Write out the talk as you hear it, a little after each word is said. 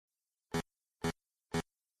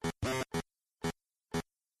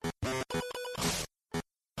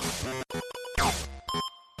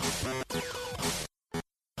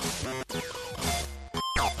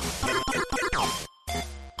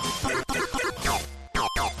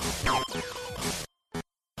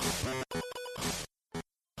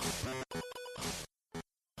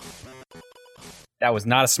That was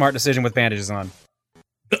not a smart decision with bandages on.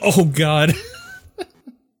 Oh, God. Like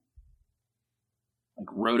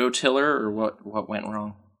rototiller, or what went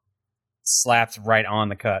wrong? Slapped right on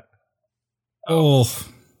the cut. Oh.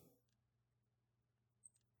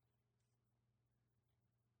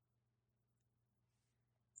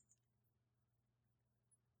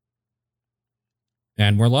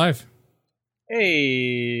 And we're live.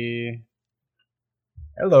 Hey.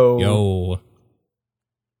 Hello. Yo.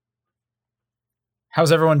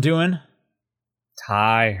 How's everyone doing?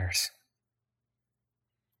 Tired.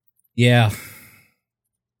 Yeah.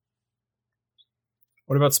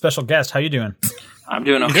 What about special guest? How you doing? I'm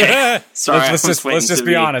doing okay. Sorry, let's just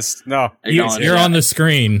be honest. No. You're on the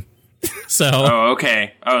screen. So. Oh,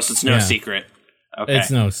 okay. Oh, so it's no Yeah. secret. Okay.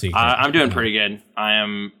 It's no secret. I'm doing pretty good. I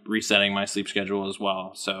am resetting my sleep schedule as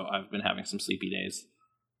well, so I've been having some sleepy days.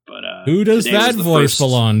 But Who does today was that the voice first-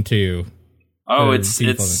 belong to? Oh, Or it's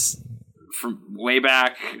people from way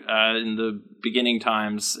back in the beginning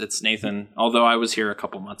times. It's Nathan. Although I was here a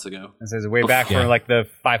couple months ago. This is way back Yeah. for like the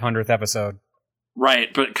 500th episode.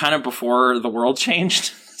 Right, but kind of before the world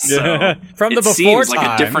changed. So From the it before seems like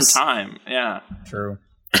a different times. time. Yeah. True.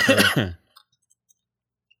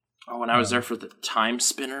 Oh, when I was there for the Time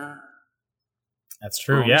Spinner. That's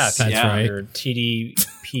true. Oh, Yeah, that's if right. Your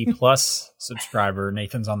TDP Plus subscriber,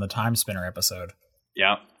 Nathan's on the Time Spinner episode.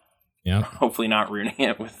 Yeah. Yeah. Hopefully not ruining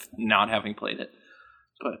it with not having played it.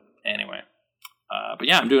 But anyway. But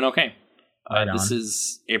yeah, I'm doing okay. Right This on.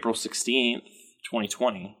 is April 16th,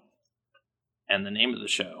 2020. And the name of the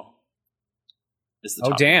show is the Oh,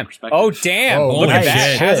 Topic damn. Perspective. Oh, damn. Oh, Look at nice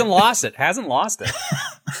that. shit. Hasn't lost it. Hasn't lost it.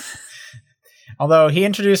 Although he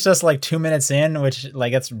introduced us like 2 minutes in, which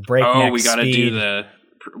like it's breakneck Oh, we got to speed. do the...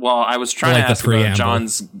 Well, I was trying Like to the ask about preamble.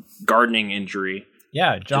 John's gardening injury.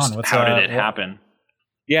 Yeah, John. Just what's how did it what- happen?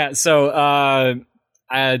 Yeah, so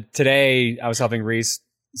today I was helping Reese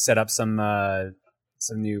set up some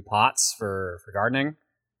new pots for gardening.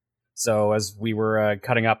 So as we were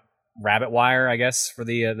cutting up rabbit wire, I guess, for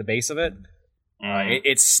the base of it,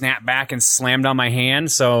 it snapped back and slammed on my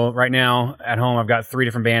hand. So right now at home I've got 3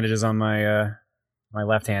 different bandages on my my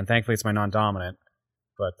left hand. Thankfully it's my non-dominant,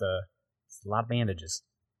 but it's a lot of bandages.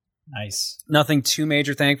 Nice. Nothing too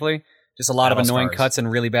major, thankfully. Just a lot of Battle annoying scars. cuts and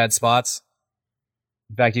really bad spots.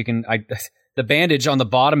 In fact, the bandage on the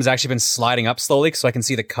bottom has actually been sliding up slowly so I can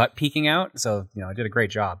see the cut peeking out. So, I did a great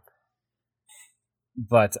job.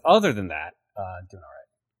 But other than that, doing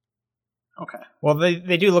all right. Okay. Well,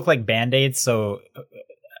 they do look like Band-Aids, so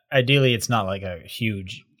ideally it's not like a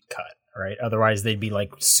huge cut, right? Otherwise they'd be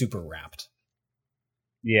like super wrapped.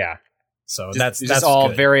 Yeah. So That's that's all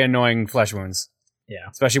good. very annoying flesh wounds. Yeah.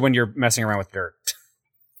 Especially when you're messing around with dirt.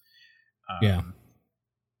 Yeah.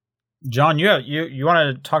 John, you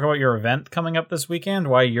want to talk about your event coming up this weekend?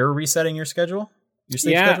 Why you're resetting your schedule? Your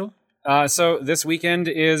sleep Yeah. schedule? So this weekend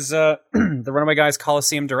is the Runaway Guys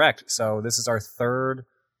Coliseum Direct. So this is our third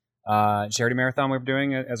charity marathon we're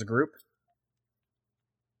doing as a group.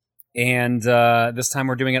 And this time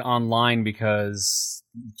we're doing it online because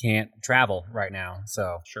you can't travel right now.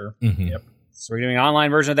 So Sure. Mhm. Yep. So we're doing an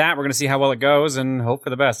online version of that. We're going to see how well it goes and hope for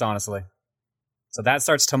the best, honestly. So that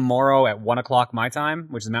starts tomorrow at 1 o'clock my time,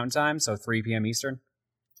 which is Mountain Time, so 3 p.m. Eastern.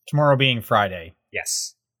 Tomorrow being Friday.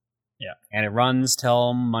 Yes. Yeah. And it runs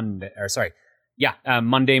till Monday,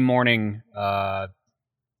 Monday morning,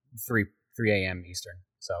 3 a.m. Eastern.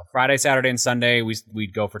 So Friday, Saturday, and Sunday,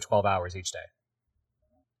 we'd go for 12 hours each day.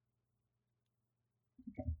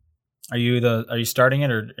 Are you starting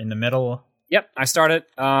it or in the middle? Yep, I started.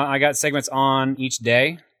 I got segments on each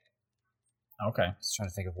day. Okay. Just trying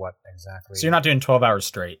to think of what exactly. So you're not doing 12 hours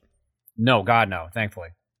straight. No, God, no. Thankfully,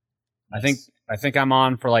 I think I'm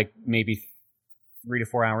on for like maybe 3 to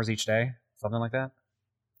 4 hours each day, something like that.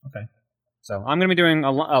 Okay. So I'm going to be doing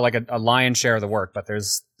a lion's share of the work, but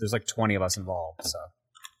there's like 20 of us involved. So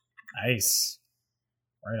Nice.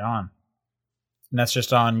 Right on. And that's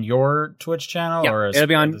just on your Twitch channel? yeah, or it'll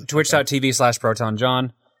be on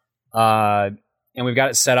twitch.tv/ProtonJohn. And we've got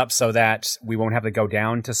it set up so that we won't have to go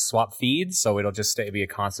down to swap feeds, so it'll just be a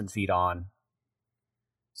constant feed on.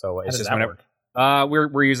 So How it's does just that whenever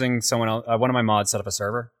work? we're using someone else. One of my mods set up a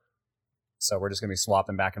server, so we're just going to be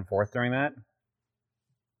swapping back and forth during that.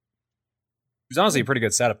 It's honestly a pretty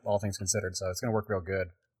good setup, all things considered. So it's going to work real good.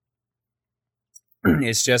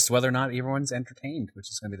 It's just whether or not everyone's entertained, which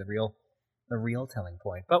is going to be the real telling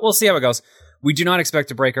point. But we'll see how it goes. We do not expect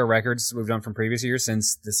to break our records we've done from previous years,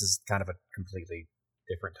 since this is kind of a completely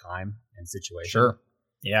different time and situation. Sure.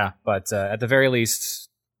 Yeah. But at the very least,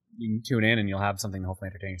 you can tune in and you'll have something to hopefully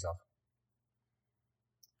entertain yourself.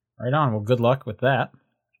 Right on. Well, good luck with that.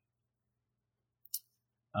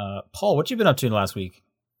 Paul, what you been up to last week?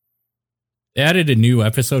 They added a new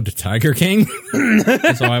episode to Tiger King,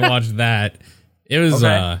 so I watched that. It was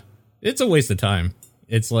it's a waste of time.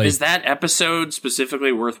 It's like, is that episode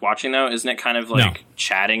specifically worth watching though? Isn't it kind of like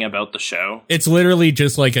chatting about the show? It's literally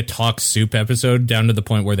just like a talk soup episode, down to the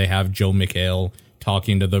point where they have Joe McHale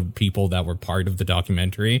talking to the people that were part of the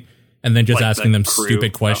documentary, and then just Like asking the them crew?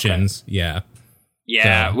 stupid questions. Okay. Yeah.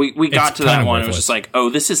 Yeah, So, we got it's to that kinda one. It was worthless. just like, oh,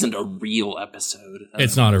 this isn't a real episode.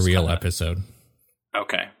 It's not a It's real kinda- episode.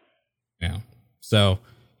 Okay. Yeah. So,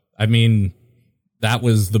 I mean, that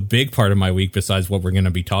was the big part of my week besides what we're going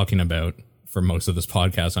to be talking about for most of this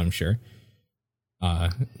podcast, I'm sure.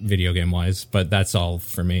 Video game wise, but that's all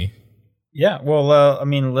for me. Yeah, well, I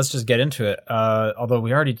mean, let's just get into it. Although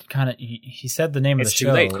we already kind of, he said the name It's of the too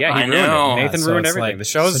show. late. Yeah, he I ruined know. it. Nathan So ruined it's everything. like- The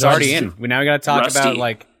show's so do I already just- in. We now got to talk Rusty. about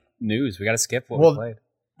like news. We got to skip what Well, we played.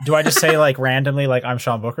 Do I just say like randomly, like I'm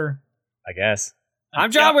Sean Booker? I guess.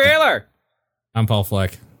 I'm John Wheeler. I'm Paul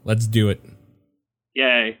Fleck. Let's do it.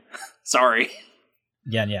 Yay. Sorry.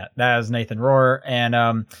 Yeah, that is Nathan Rohr,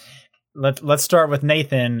 and let's start with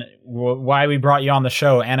Nathan. Why we brought you on the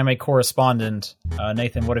show, anime correspondent.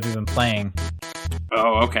 Nathan, what have you been playing?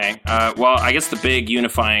 Oh, okay. Well, I guess the big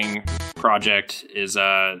unifying project is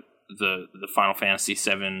the Final Fantasy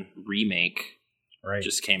VII remake Right,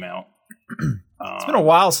 just came out. it's been a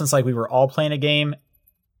while since like we were all playing a game.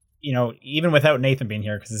 You know, even without Nathan being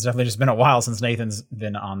here, because it's definitely just been a while since Nathan's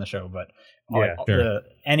been on the show. But Yeah, sure.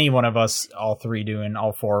 any one of us, all three doing,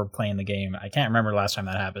 all four playing the game. I can't remember the last time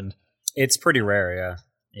that happened. It's pretty rare,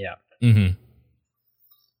 yeah. Yeah. Mm-hmm.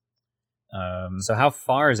 So how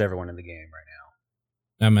far is everyone in the game right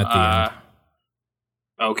now? I'm at the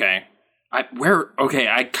end. Okay.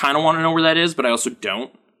 I kind of want to know where that is, but I also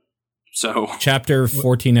don't. So Chapter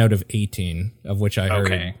 14 out of 18, of which I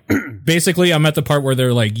heard. okay. Basically, I'm at the part where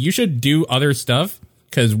they're like, you should do other stuff,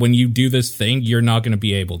 because when you do this thing, you're not going to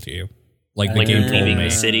be able to. Like the Like game you're told leaving me.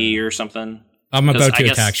 the city or something. I'm 'Cause about I to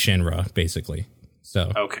guess- attack Shinra, basically.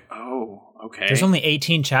 So, Okay. Oh, okay. There's only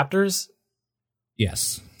 18 chapters,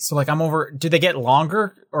 yes. so like I'm over. Do they get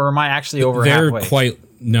longer, or am I actually over They're halfway?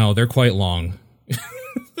 they're quite long.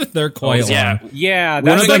 They're quite long. yeah. Yeah, One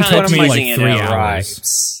that's of them like kinda one of took me my like teasing it 3 out.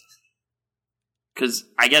 hours. Because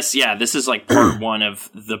I guess, yeah, this is like part one of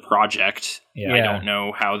the project. Yeah. I Yeah. don't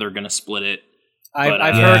know how they're going to split it. But,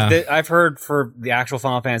 I've Yeah. heard that. I've heard for the actual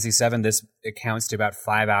Final Fantasy VII, this accounts to about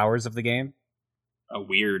 5 hours of the game. Oh,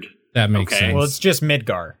 weird. That makes Okay. sense. Well, it's just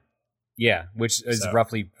Midgar. Yeah, which is So-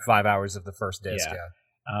 roughly 5 hours of the first disc.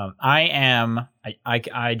 Yeah. Yeah.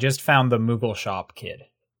 I just found the Moogle Shop Kid,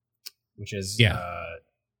 which is Yeah.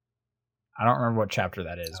 I don't remember what chapter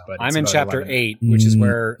that is, but I'm it's in about chapter 11. 8, which is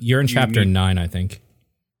where you're in you chapter meet- 9, I think.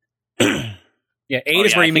 Yeah, 8 Oh,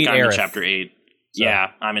 is yeah, where I you think meet I'm in Aerith. chapter 8. So-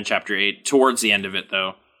 Yeah, I'm in chapter 8. Towards the end of it,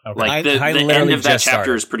 though. Okay. Like, the I end literally of that just chapter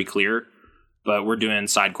started. is pretty clear, but we're doing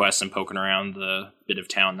side quests and poking around the bit of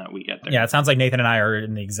town that we get there. Yeah, it sounds like Nathan and I are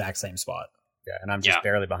in the exact same spot. Yeah, and I'm just Yeah.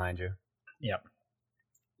 barely behind you. Yep.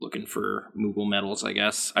 Looking for Moogle medals, I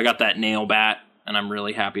guess. I got that nail bat, and I'm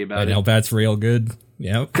really happy about That it. Hellbat's real good.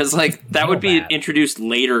 Yep. Because, like, that would be Nail bat. introduced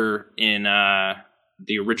later in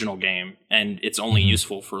the original game, and it's only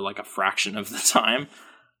useful for, like, a fraction of the time.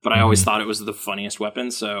 But I always thought it was the funniest weapon,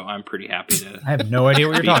 so I'm pretty happy to I have no idea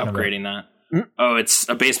what you're be talking about. upgrading that. Oh, it's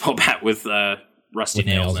a baseball bat with rusty With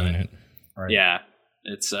nails in it. Right. Yeah,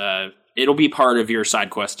 it's it'll be part of your side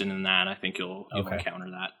quest in that. I think you'll Okay. encounter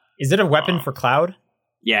that. Is it a weapon for Cloud?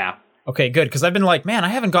 Yeah, Okay, good, because I've been like, man, I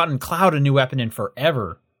haven't gotten Cloud a new weapon in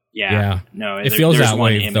forever. yeah. No, It feels there's that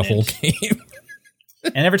one way the whole imminent. game.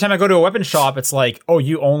 And every time I go to a weapon shop, it's like, oh,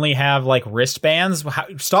 you only have like wristbands?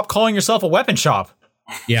 Stop calling yourself a weapon shop.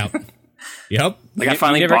 Yep. Yep. Like I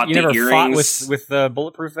finally bought you the never fought earrings. with the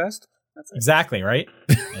bulletproof vest? Exactly, right?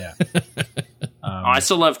 Yeah. I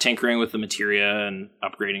still love tinkering with the materia and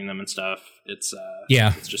upgrading them and stuff. It's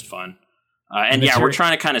Yeah. it's just fun. And yeah, we're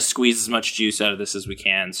trying to kind of squeeze as much juice out of this as we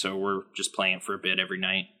can. So we're just playing it for a bit every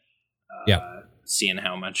night. Seeing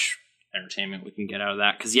how much entertainment we can get out of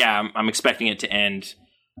that. Because yeah, I'm expecting it to end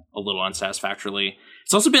a little unsatisfactorily.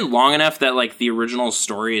 It's also been long enough that like the original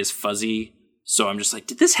story is fuzzy. So I'm just like,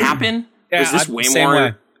 did this happen? Was this way same more?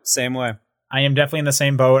 way. Same way. I am definitely in the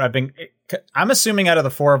same boat. I'm assuming out of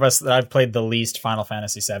the four of us that I've played the least Final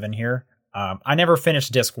Fantasy VII here. I never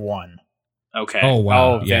finished disc 1. Okay. Oh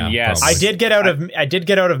wow. Oh, then yes. probably. I did get out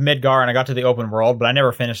of Midgar and I got to the open world, but I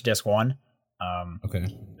never finished disc 1. Okay.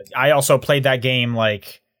 I also played that game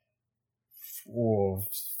like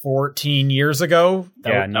 14 years ago.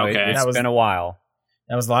 Yeah, no, okay. it's That was- been a while.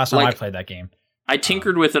 That was the last time I Like- played that game. I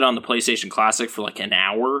tinkered with it on the PlayStation Classic for like an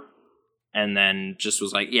hour. and then just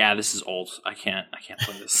was like, yeah, this is old. I can't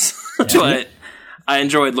play this. But I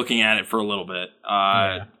enjoyed looking at it for a little bit.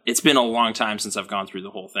 It's been a long time since I've gone through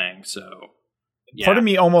the whole thing, so yeah. Part of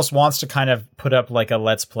me almost wants to kind of put up like a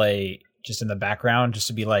let's play just in the background, just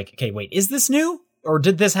to be like, okay, wait, is this new? Or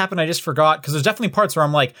did this happen? I just forgot. Because there's definitely parts where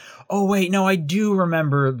I'm like, oh, wait, no, I do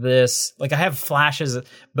remember this. Like, I have flashes,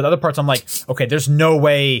 but other parts I'm like, okay, there's no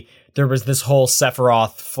way there was this whole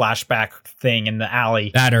Sephiroth flashback thing in the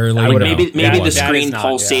alley. That early. Like maybe the screen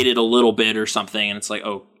pulsated a little bit or something, and it's like,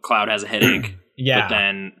 oh, Cloud has a headache. But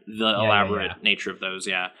then the elaborate nature of those,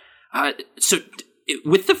 so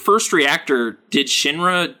with the first reactor, did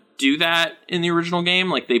Shinra do that in the original game?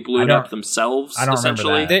 Like they blew it up themselves. I don't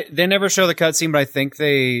essentially. remember that. They never show the cutscene, but I think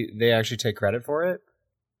they actually take credit for it.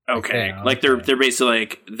 Okay, like they're basically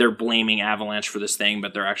like they're blaming Avalanche for this thing,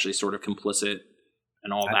 but they're actually sort of complicit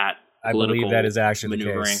and all that. I believe that is actually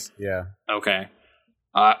maneuvering. The case. Yeah. Okay.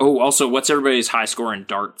 Also, what's everybody's high score in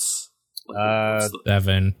darts?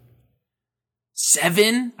 7.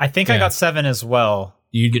 7? I think I got 7 as well.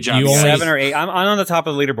 Good job. You only 7 or 8. I'm on the top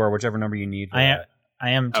of the leaderboard, whichever number you need. I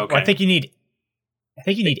am. Okay. I think you need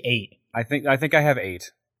 8. I think I have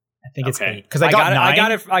 8. I think it's Okay. 8 because I got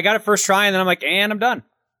 9. I got it first try, and then I'm like, and I'm done.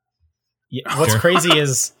 Yeah, what's crazy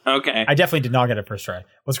is Okay. I definitely did not get it first try.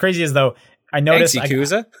 What's crazy is though I noticed Thanks,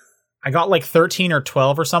 Yakuza. I got like 13 or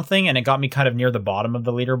 12 or something, and it got me kind of near the bottom of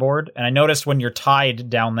the leaderboard. And I noticed when you're tied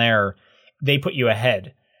down there, they put you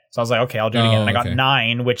ahead. So I was like, okay, I'll do it again. And I got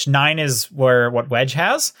 9, which 9 is what Wedge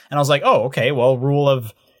has. And I was like, oh, okay, well, rule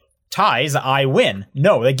of ties, I win.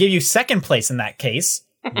 No, they give you second place in that case.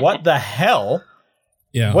 What the hell?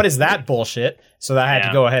 Yeah. What is that bullshit? So I had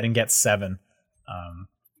to go ahead and get 7.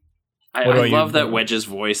 I love that Wedge's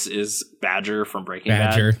voice is Badger from Breaking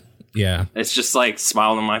Badger. Bad. Yeah. It's just like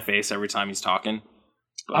smiling in my face every time he's talking.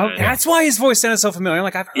 But, That's why his voice sounded so familiar. I'm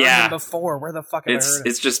like, I've heard him before. Where the fuck have I heard him?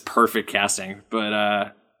 It's just perfect casting. But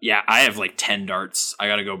I have like 10 darts. I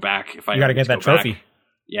got to go back if I. You got to get that trophy. Back.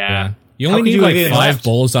 Yeah. You only need like 5 left?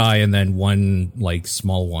 bullseye and then 1 like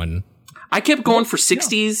small one. I kept going for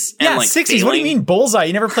 60s. And, like 60s. failing. What do you mean bullseye?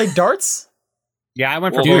 You never played darts? Yeah, I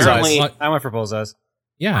went for apparently- bullseyes. I went for bullseyes.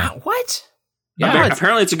 Yeah. Wow, what? Yeah.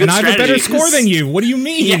 Apparently it's a good And I have a strategy. better score than you. What do you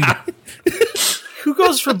mean? Yeah. Who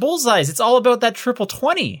goes for bullseyes? It's all about that triple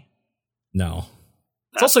 20. No.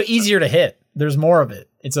 It's also easier to hit. There's more of it.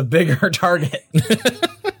 It's a bigger target.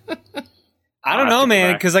 I don't know,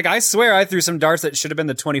 man, because like I swear I threw some darts that should have been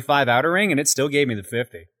the 25 outer ring, and it still gave me the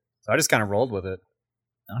 50. So I just kind of rolled with it.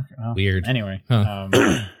 Okay, well, Weird. Anyway, Huh. I'm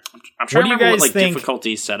trying What to do you remember what guys like think-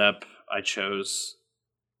 difficulty setup I chose.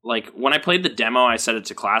 Like when I played the demo, I set it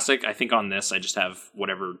to classic. I think on this, I just have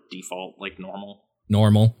whatever default, like normal.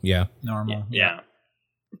 Normal. Yeah. normal. Yeah.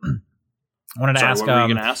 I wanted to Sorry, ask, what were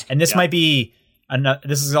you gonna ask? and this Yeah. might be,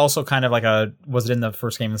 this is also kind of like was it in the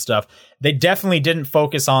first game and stuff? They definitely didn't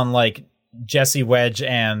focus on like Jesse, Wedge,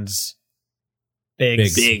 and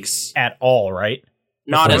Biggs Biggs. at all, right?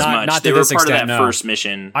 Not as Not- much. not to They were this part of extent, that no. first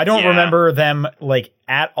mission. I don't Yeah. remember them like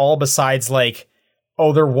at all besides like,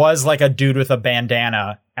 oh, there was like a dude with a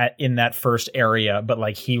bandana in that first area, but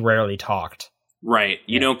like he rarely talked. Right.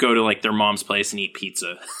 You don't go to like their mom's place and eat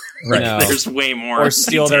pizza. Right. No. There's way more. Or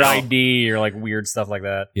steal their detail. ID or like weird stuff like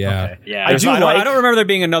that. Yeah. Okay. Yeah. I do I like- don't remember there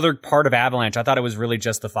being another part of Avalanche. I thought it was really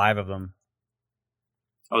just the 5 of them.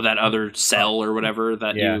 Oh, that other cell or whatever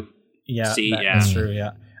that Yeah. you. Yeah, See, that's true.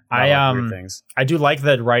 Yeah, Weird things. I do like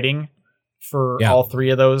the writing for all 3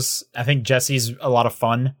 of those. I think Jesse's a lot of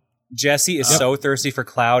fun. Jesse is so thirsty for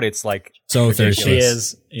Cloud. It's like So ridiculous. thirsty. She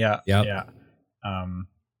is. Yeah. Yep. Yeah.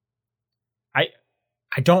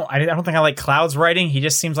 I don't think I like Cloud's writing. He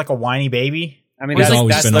just seems like a whiny baby. I mean, He's that's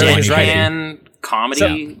always been a literally whiny his baby. writing. And comedy. So,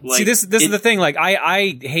 like, see, this is the thing. Like,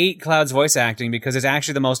 I hate Cloud's voice acting because it's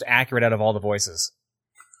actually the most accurate out of all the voices.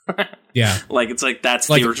 Yeah. Like it's like that's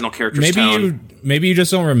Like, the original character's tone. Maybe you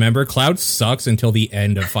just don't remember. Cloud sucks until the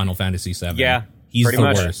end of Final Fantasy VII. Yeah, He's pretty the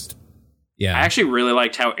much. worst. Yeah. I actually really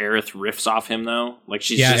liked how Aerith riffs off him though. Like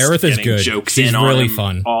she's just Aerith is getting good. jokes She's in on really him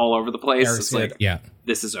fun. all over the place. Aerith's It's like Yeah.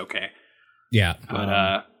 this is okay. Yeah.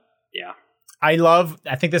 But yeah. I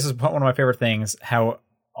think this is one of my favorite things, how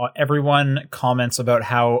everyone comments about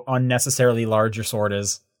how unnecessarily large your sword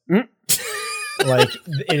is. Like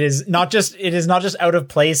it is not just out of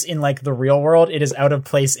place in like the real world, it is out of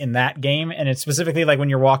place in that game. And it's specifically like when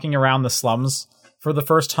you're walking around the slums for the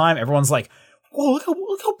first time, everyone's like, whoa, look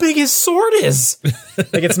how big his sword is.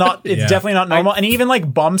 Like it's definitely not normal. And he even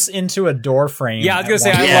like bumps into a door frame. Yeah, I was gonna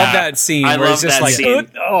say, I Yeah. love that scene I where love it's just that like,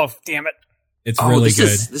 scene. oh, damn it. It's really this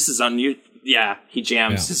good. This is yeah, he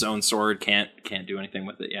jams Yeah. his own sword, can't do anything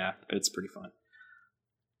with it. Yeah, it's pretty fun.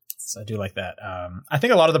 So I do like that. I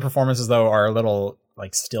think a lot of the performances though are a little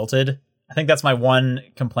like stilted. I think that's my one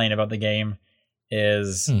complaint about the game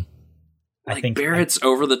is I think Barrett's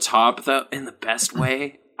over the top though in the best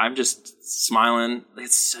way. I'm just smiling.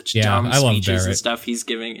 It's such dumb speeches and stuff he's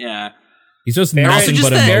giving. Yeah. He's just nothing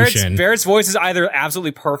but emotion. Barrett's voice is either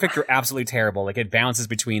absolutely perfect or absolutely terrible. Like, it bounces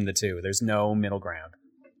between the two. There's no middle ground.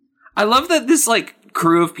 I love that this, like,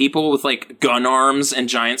 crew of people with, like, gun arms and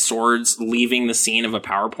giant swords leaving the scene of a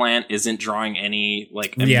power plant isn't drawing any,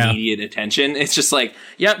 like, immediate attention. It's just like,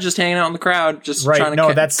 yep, just hanging out in the crowd, just trying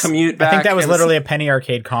to commute back. I think that was literally a Penny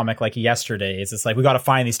Arcade comic, like, yesterday. It's like, we got to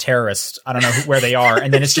find these terrorists. I don't know where they are.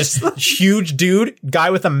 And then it's just huge dude, guy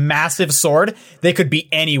with a massive sword. They could be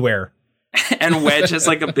anywhere. And Wedge has,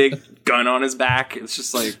 like, a big gun on his back. It's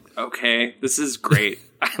just like, okay, this is great.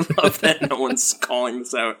 I love that no one's calling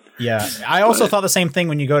this out. Yeah. I also thought the same thing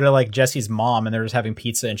when you go to like Jesse's mom and they're just having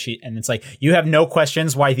pizza and it's like, you have no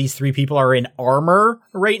questions why these three people are in armor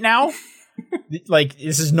right now. Like,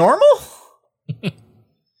 this is normal.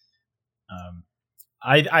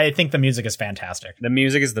 I think the music is fantastic. The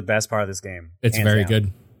music is the best part of this game. It's very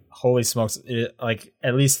good. Holy smokes. Like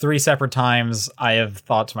at least 3 separate times I have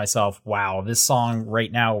thought to myself, wow, this song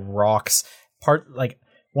right now rocks.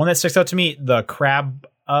 One that sticks out to me, the crab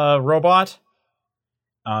robot.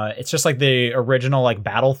 It's just like the original like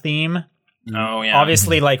battle theme. Oh yeah.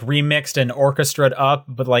 Obviously like remixed and orchestrated up,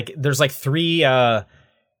 but like there's like 3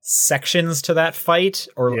 sections to that fight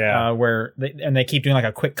where they keep doing like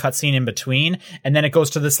a quick cutscene in between, and then it goes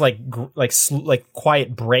to this like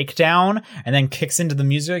quiet breakdown and then kicks into the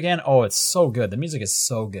music again. Oh, it's so good. The music is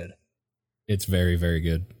so good. It's very, very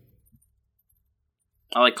good.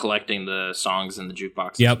 I like collecting the songs in the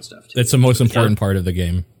jukebox and stuff too. That's the most important part of the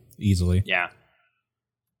game, easily. Yeah.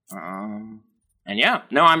 And yeah,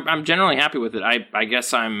 no, I'm generally happy with it. I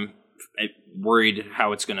guess I'm worried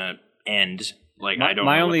how it's gonna end. Like, I don't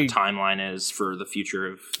know what the timeline is for the future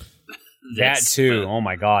of this. That too. Oh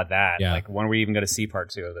my god, that. Yeah. Like, when are we even going to see part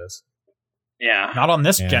 2 of this? Yeah. Not on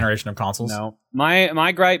this generation of consoles. No.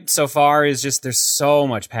 My gripe so far is just there's so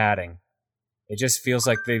much padding. It just feels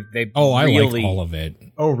like they I like all of it.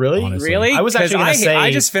 Oh, really? Honestly. Really? I was actually going to say... I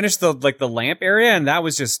just finished the lamp area, and that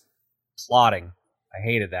was just plotting. I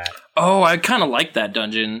hated that. Oh, I kind of like that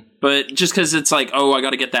dungeon, but just because it's like, oh, I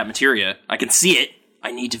got to get that materia. I can see it. I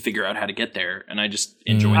need to figure out how to get there, and I just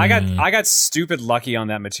enjoy it. I got stupid lucky on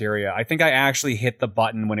that materia. I think I actually hit the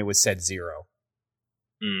button when it was said 0.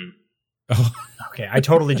 Oh. Okay, I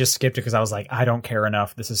totally just skipped it because I was like, I don't care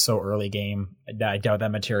enough. This is so early game. I doubt that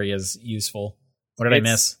materia is useful. What did I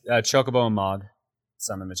miss? Chocobo and Mog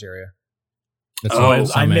summon materia.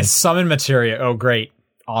 I missed summon materia. Oh, great.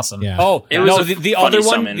 Awesome. Yeah. Oh, it was the other one.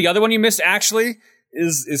 Summon. The other one you missed actually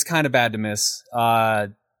is kind of bad to miss.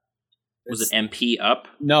 Was it MP up?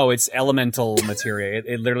 No, it's elemental materia.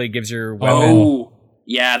 It literally gives your weapon. Oh,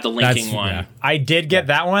 yeah, the linking one. Yeah. I did get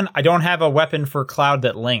that one. I don't have a weapon for Cloud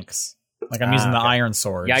that links. Like, I'm using the iron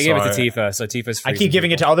sword. Yeah, I gave it to Tifa, so Tifa's free. I keep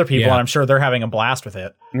giving it to other people, and I'm sure they're having a blast with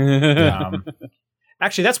it.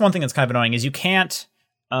 Actually, that's one thing that's kind of annoying, is you can't...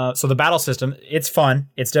 so the battle system, it's fun.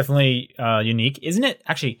 It's definitely unique. Isn't it?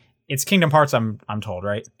 Actually, it's Kingdom Hearts, I'm told,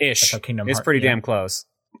 right? Ish. It's pretty damn close.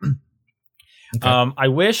 Okay. I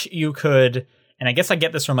wish you could, and I guess I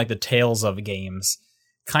get this from like the Tales of games,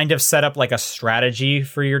 kind of set up like a strategy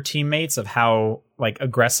for your teammates of how like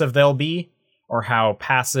aggressive they'll be or how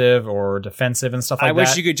passive or defensive and stuff like that. I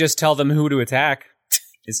wish you could just tell them who to attack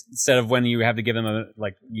instead of when you have to give them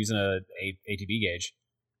using a ATB gauge.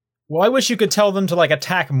 Well, I wish you could tell them to like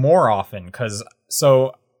attack more often,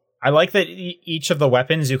 so I like that each of the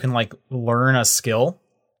weapons you can like learn a skill.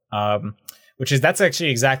 That's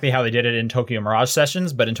actually exactly how they did it in Tokyo Mirage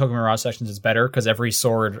Sessions, but in Tokyo Mirage Sessions it's better because every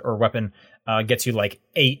sword or weapon gets you like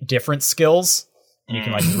 8 different skills, and you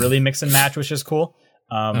can like really mix and match, which is cool.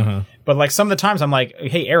 But like some of the times I'm like,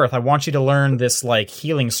 hey, Aerith, I want you to learn this like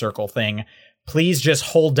healing circle thing. Please just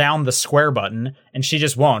hold down the square button, and she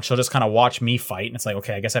just won't. She'll just kind of watch me fight, and it's like,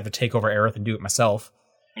 okay, I guess I have to take over Aerith and do it myself.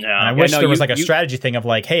 Yeah, and I wish there was like a strategy thing of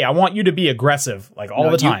like, hey, I want you to be aggressive like all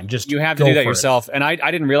the time. You have to do that yourself. And I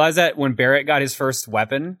didn't realize that when Barrett got his first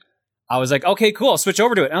weapon, I was like, okay, cool, I'll switch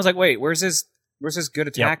over to it. And I was like, wait, where's his good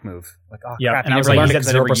attack move? Like, oh crap, and I was like, he's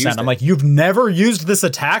at 0%. I'm like, you've never used this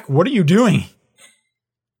attack? What are you doing?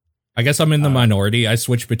 I guess I'm in the minority. I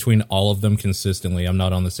switch between all of them consistently. I'm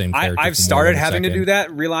not on the same character. I've started having to do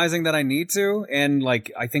that, realizing that I need to, and like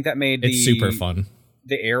I think that made it's super fun.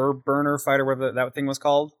 The air burner fight or whatever that thing was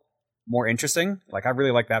called more interesting. Like I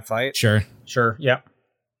really like that fight. Sure, yeah.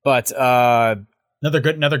 But another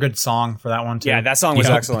good song for that one too. Yeah, that song was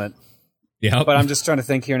excellent. Yeah, but I'm just trying to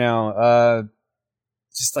think here now.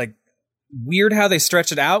 just like weird how they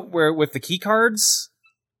stretch it out where with the key cards,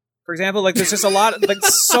 for example, like there's just a lot, like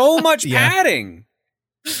so much padding.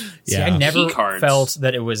 See, I never felt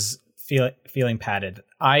that it was feeling padded.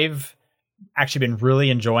 I've actually been really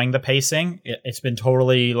enjoying the pacing. It's been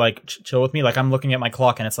totally like chill with me. Like I'm looking at my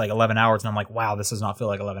clock and it's like 11 hours and I'm like, wow, this does not feel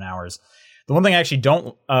like 11 hours. The one thing I actually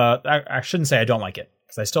don't, I shouldn't say I don't like it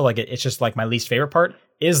because I still like it. It's just like my least favorite part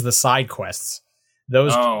is the side quests.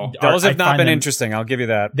 Those have not been interesting. I'll give you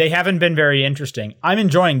that. They haven't been very interesting. I'm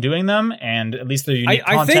enjoying doing them, and at least they're unique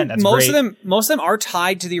content. I think that's most of them are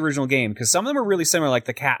tied to the original game because some of them are really similar, like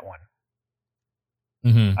the cat one.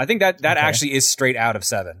 Mm-hmm. I think that actually is straight out of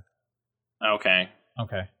 7. Okay.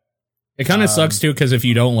 It kind of sucks too because if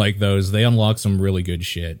you don't like those, they unlock some really good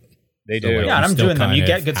shit. They do. Like, yeah, and I'm doing them. You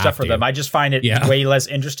get good stuff for them. I just find it way less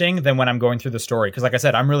interesting than when I'm going through the story because, like I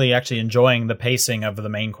said, I'm really actually enjoying the pacing of the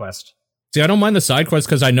main quest. See, I don't mind the side quests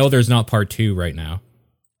because I know there's not part 2 right now.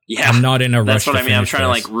 Yeah, I'm not in a rush. That's what to I mean. I'm trying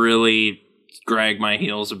this. to like really drag my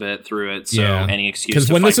heels a bit through it. So any excuse because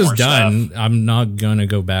when this is done, I'm not gonna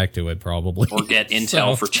go back to it probably or get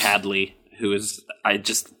intel for Chadley, who is I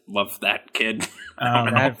just love that kid.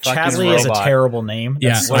 Chadley is a terrible name.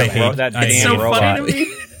 That's I hate that damn so robot. Funny to me.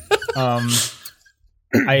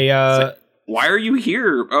 Why are you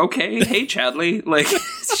here? Okay, hey Chadley. Like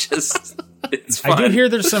it's just. It's fun. I do hear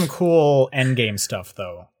there's some cool endgame stuff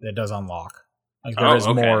though that does unlock. Like there is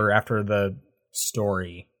more after the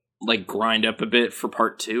story. Like grind up a bit for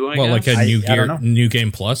part 2. I guess. Like a new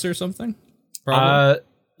game plus or something. Probably.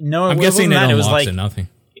 No, I'm guessing it was like nothing.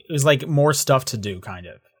 It was like more stuff to do, kind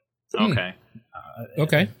of. Okay.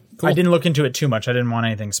 Okay. Cool. I didn't look into it too much. I didn't want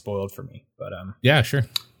anything spoiled for me, but yeah, sure.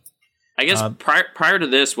 I guess prior to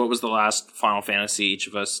this, what was the last Final Fantasy each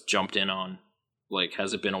of us jumped in on? Like,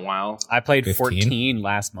 has it been a while? I played 14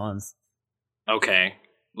 last month. Okay.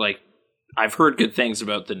 Like, I've heard good things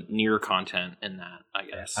about the Nier content in that, I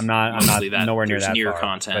guess. I'm not nowhere near that Nier far,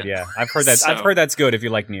 content. But yeah, I've heard that. So, I've heard that's good if you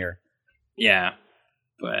like Nier. Yeah.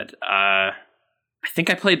 But I think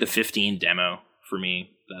I played the 15 demo for me.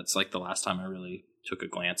 That's like the last time I really took a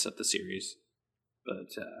glance at the series. But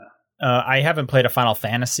I haven't played a Final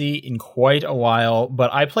Fantasy in quite a while,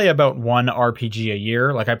 but I play about one RPG a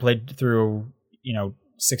year. Like I played through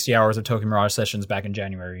 60 hours of Tokyo Mirage Sessions back in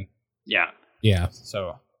January. Yeah.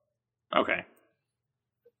 So. Okay.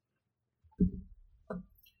 Oh,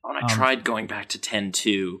 I tried going back to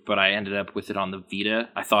 10-2, but I ended up with it on the Vita.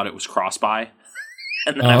 I thought it was cross-buy.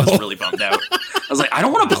 And then I was really bummed out. I was like, I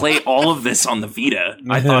don't want to play all of this on the Vita.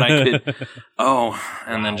 I thought I could.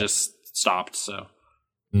 And then just stopped. So,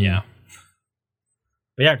 yeah.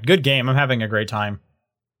 But yeah, good game. I'm having a great time.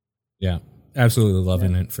 Yeah. Absolutely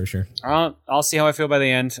loving it for sure. I'll see how I feel by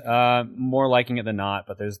the end. More liking it than not,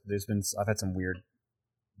 but I've had some weird.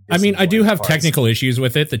 I mean, I do have technical issues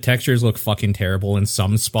with it. The textures look fucking terrible in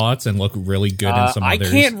some spots and look really good in some others.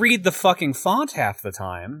 I can't read the fucking font half the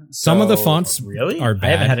time. Some of the fonts are bad. I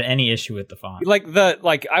haven't had any issue with the font.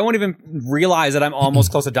 I won't even realize that I'm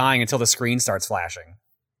almost close to dying until the screen starts flashing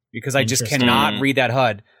because I just cannot read that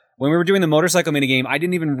HUD. When we were doing the motorcycle minigame, I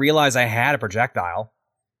didn't even realize I had a projectile.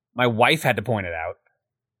 My wife had to point it out.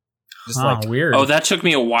 Weird. Oh, that took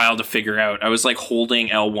me a while to figure out. I was like holding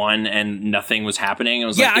L1 and nothing was happening. I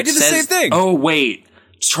was I did the same thing. Oh, wait.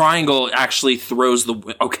 Triangle actually throws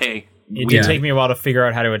the... Okay. It did take me a while to figure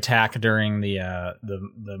out how to attack during the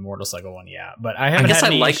motorcycle one, but I haven't. I guess I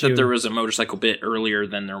like that there was a motorcycle bit earlier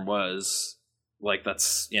than there was. Like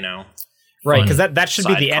that's right because that should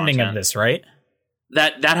be the ending of this, right?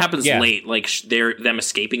 That happens late, like them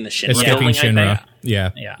escaping the Shinra building. Shinra.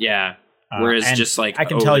 Yeah. Whereas just like I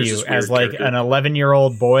can tell you, as like an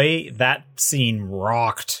 11-year-old boy, that scene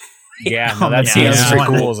rocked. Yeah, that scene was pretty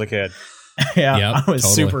cool as a kid. I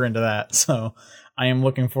was super into that, so I am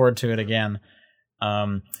looking forward to it again.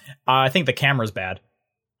 I think the camera's bad.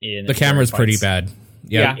 The camera's pretty bad.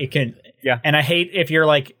 Yeah, it can. Yeah, and I hate if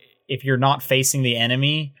you're not facing the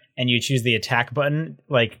enemy and you choose the attack button,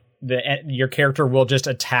 like your character will just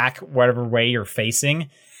attack whatever way you're facing.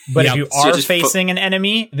 But if you are facing an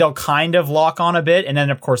enemy, they'll kind of lock on a bit, and then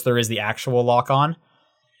of course there is the actual lock on.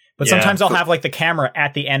 But sometimes I'll have like the camera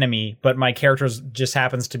at the enemy, but my character just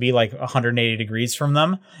happens to be like 180 degrees from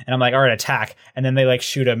them, and I'm like, all right, attack, and then they like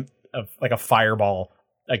shoot a fireball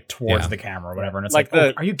like towards the camera or whatever, and it's like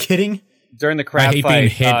are you kidding? During the crab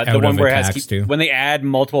fight, the one where it has when they add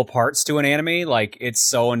multiple parts to an enemy, like it's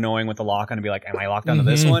so annoying with the lock on to be like, am I locked onto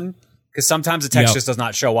this one? Because sometimes the text just does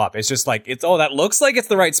not show up. It's just like, that looks like it's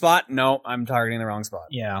the right spot. No, I'm targeting the wrong spot.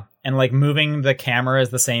 Yeah. And like moving the camera is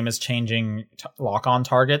the same as changing lock-on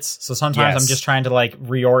targets. So sometimes I'm just trying to like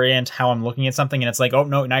reorient how I'm looking at something and it's like, oh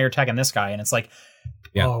no, now you're attacking this guy. And it's like,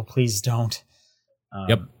 Yeah. Oh, please don't.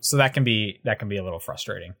 Yep. So that can be a little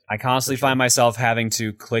frustrating. I constantly find myself having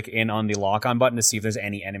to click in on the lock-on button to see if there's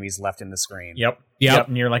any enemies left in the screen. Yep.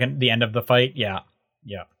 Near like the end of the fight. Yeah.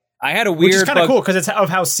 I had a weird, which is kind of cool because it's of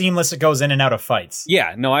how seamless it goes in and out of fights.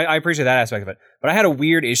 Yeah, no, I appreciate that aspect of it. But I had a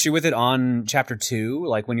weird issue with it on chapter 2,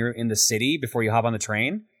 like when you're in the city before you hop on the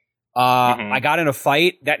train. I got in a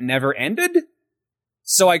fight that never ended.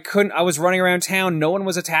 So I was running around town. No one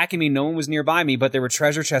was attacking me. No one was nearby me, but there were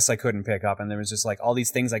treasure chests I couldn't pick up. And there was just like all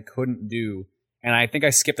these things I couldn't do. And I think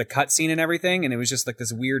I skipped a cutscene and everything. And it was just like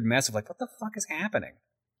this weird mess of like, what the fuck is happening?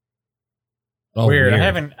 Oh, weird.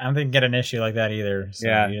 I didn't get an issue like that either. So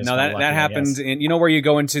yeah. No, that happened in, you know, where you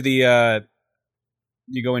go into the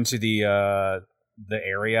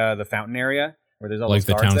area, the fountain area where there's all like those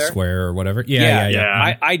the guards town there? square or whatever.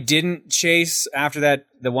 Yeah. I didn't chase after that,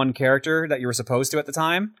 the one character that you were supposed to at the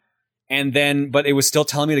time. But it was still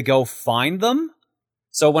telling me to go find them.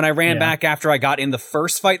 So when I ran back after I got in the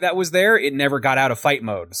first fight that was there, it never got out of fight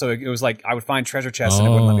mode. So it was like I would find treasure chests and it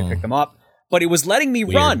wouldn't let me pick them up. But it was letting me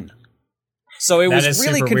run. So it was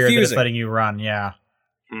really confusing. Weird that it's letting you run, yeah.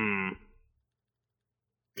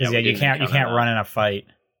 Because you can't run in a fight.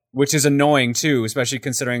 Which is annoying too, especially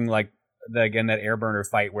considering like that Airburner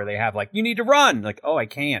fight where they have like, you need to run. Like, oh, I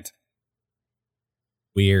can't.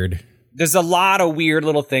 Weird. There's a lot of weird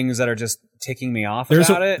little things that are just ticking me off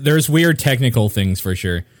about it. There's weird technical things for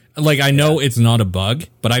sure. Like, I know it's not a bug,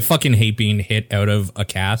 but I fucking hate being hit out of a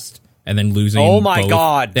cast and then losing. Oh my both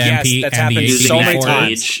god! the Yes, MP that's and happened the so many ATB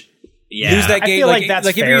times. Yeah, Lose that I game. feel like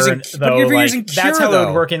that's fair, if you're using Cure, that's how it though.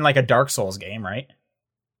 would work in like a Dark Souls game, right?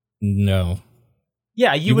 No.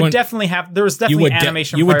 Yeah, you would definitely have. There was definitely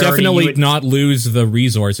animation. You would priority. definitely not lose the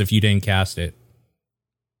resource if you didn't cast it.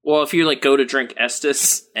 Well, if you like go to drink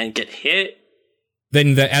Estus and get hit,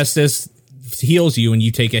 then the Estus heals you and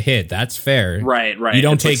you take a hit. That's fair. Right. You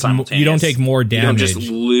don't take more damage. You don't just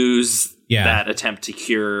lose that attempt to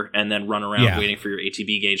cure and then run around waiting for your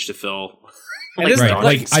ATB gauge to fill.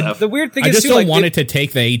 The weird thing is, I just don't want it to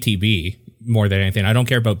take the ATB more than anything. I don't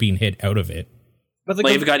care about being hit out of it. But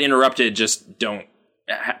if it got interrupted, just don't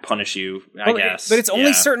punish you, I guess. But it's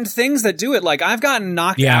only certain things that do it. Like, I've gotten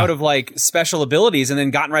knocked out of like special abilities and then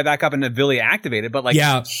gotten right back up and ability activated. But like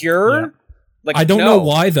Cure, like I don't know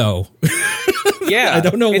why though. Yeah, I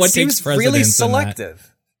don't know what seems takes precedence. Really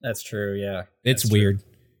selective. That's true. Yeah, it's weird.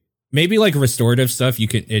 Maybe like restorative stuff,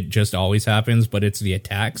 it just always happens, but it's the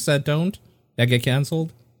attacks that get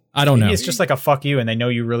canceled. I don't know. It's just like a fuck you, and they know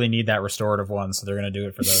you really need that restorative one, so they're going to do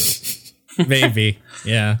it for those. Maybe,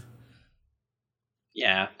 yeah.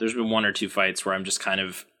 Yeah, there's been one or two fights where I'm just kind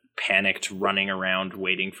of panicked running around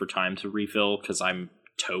waiting for time to refill because I'm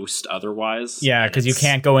toast otherwise. Yeah, because you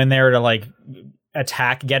can't go in there to like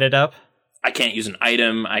get it up. I can't use an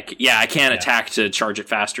item. I can't attack to charge it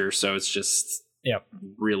faster, so it's just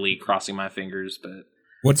really crossing my fingers. But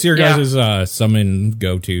what's your guys' summon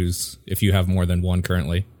go-tos if you have more than one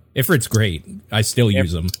currently? Ifrit's great. I still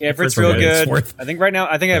use them. Ifrit's real good. I think right now,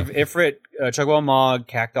 I have Ifrit, Chocobo Mog,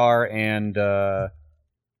 Cactuar, and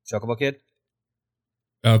Chocobo Kid.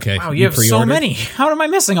 Okay. Wow, you have so many. How am I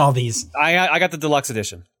missing all these? I got the deluxe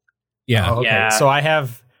edition. Yeah. Oh, okay. Yeah. So I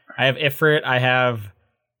have Ifrit. I have.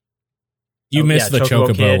 You missed the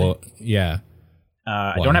Chocobo. Kid. Yeah.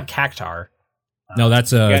 I don't have Cactuar. No,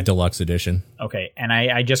 that's a deluxe edition. Okay, and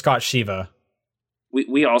I just got Shiva.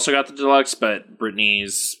 We also got the deluxe, but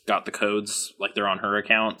Brittany's got the codes, like they're on her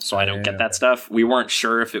account, so I don't get that stuff. We weren't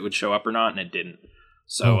sure if it would show up or not, and it didn't.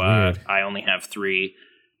 So I only have 3.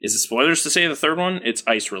 Is it spoilers to say the third one? It's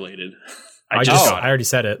ice related. I already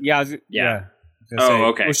said it. Yeah.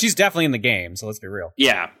 Okay. Well, she's definitely in the game, so let's be real.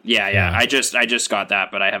 Yeah. I just got that,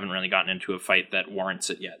 but I haven't really gotten into a fight that warrants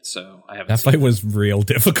it yet, so I haven't. That fight was real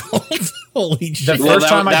difficult. Holy shit! The first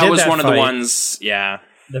time I did was that one fight, of the ones. Yeah.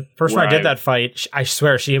 The first time I did that fight, I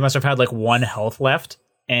swear she must have had like 1 health left,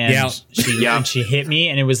 and she hit me,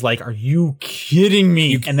 and it was like, "Are you kidding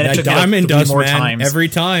me?" And then it took me like 3 more times every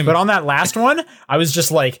time. But on that last one, I was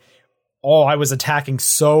just like, "Oh, I was attacking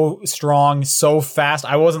so strong, so fast.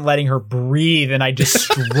 I wasn't letting her breathe, and I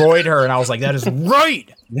destroyed her." And I was like, "That is right."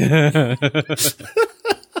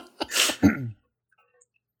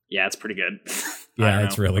 Yeah, it's pretty good. Yeah,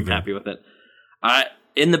 it's really good. I'm happy with it.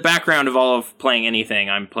 In the background of all of playing anything,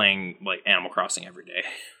 I'm playing like Animal Crossing every day.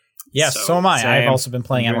 Yes, so am I. Same. I've also been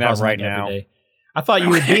playing Animal Crossing every day. I thought you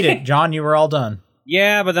would beat it, John. You were all done.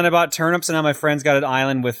 Yeah, but then I bought turnips, and now my friends got an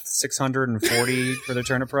island with 640 for their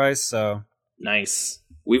turnip price. So nice.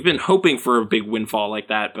 We've been hoping for a big windfall like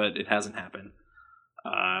that, but it hasn't happened.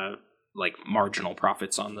 Like marginal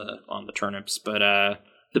profits on the turnips, but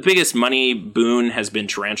the biggest money boon has been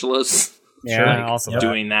tarantulas. Yeah, also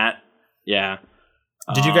doing that. Yeah.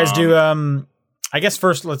 Did you guys do? I guess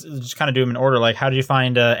first let's just kind of do them in order. Like, how did you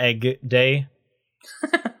find Egg Day?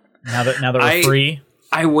 now that we're free,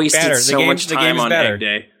 I wasted so much time on Egg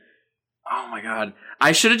Day. Oh my god!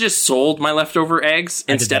 I should have just sold my leftover eggs.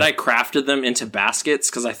 Instead, I crafted them into baskets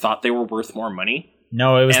because I thought they were worth more money.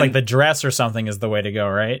 No, it was like the dress or something is the way to go,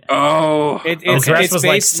 right? Oh, the dress was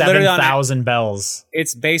like 7,000 bells.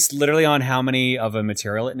 It's based literally on how many of a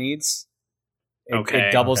material it needs.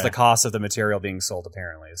 It doubles the cost of the material being sold,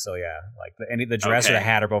 apparently. So yeah, like the dress or the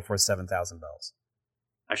hat are both worth 7,000 bells.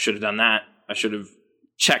 I should have done that. I should have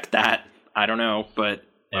checked that. I don't know, but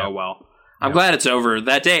oh well. I'm glad it's over.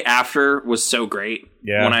 That day after was so great.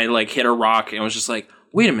 Yeah. When I like hit a rock and was just like,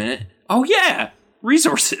 wait a minute. Oh yeah,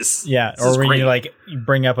 resources. Yeah, or when you like you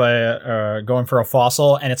bring up going for a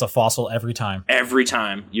fossil and it's a fossil every time. Every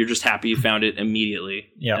time. You're just happy you found it immediately.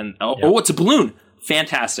 Yeah. And it's a balloon.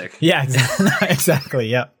 Fantastic. Yeah, exactly.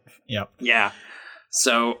 Yep. Yeah.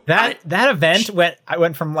 So that event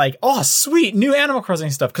went from like, oh sweet, new Animal Crossing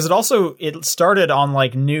stuff, because it started on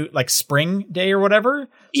like new like spring day or whatever.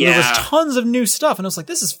 So there was tons of new stuff, and I was like,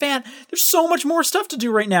 this is there's so much more stuff to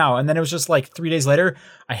do right now. And then it was just like 3 days later,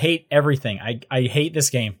 I hate everything. I hate this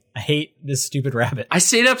game. I hate this stupid rabbit. I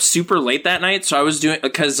stayed up super late that night, so I was doing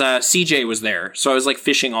because CJ was there, so I was like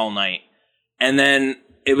fishing all night, and then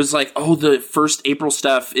it was like, oh, the first April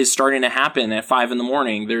stuff is starting to happen at 5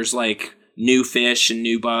 a.m. There's like new fish and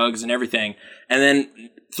new bugs and everything. And then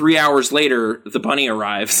 3 hours later, the bunny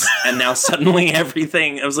arrives. And now suddenly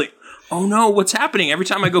everything, I was like, oh no, what's happening? Every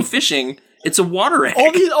time I go fishing, it's a water egg.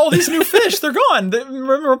 All these new fish, they're gone. They're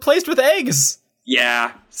replaced with eggs.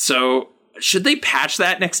 Yeah. So should they patch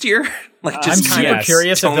that next year? Like just I'm super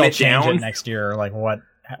curious if they'll change it next year, or like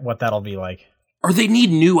what that'll be like. Or they need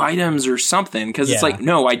new items or something, because it's like,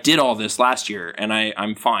 no, I did all this last year, and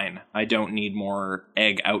I'm fine. I don't need more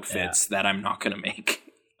egg outfits that I'm not going to make.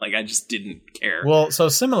 Like, I just didn't care. Well, so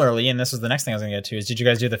similarly, and this is the next thing I was going to get to, is did you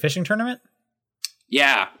guys do the fishing tournament?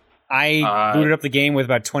 Yeah. I booted up the game with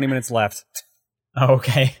about 20 minutes left. Oh,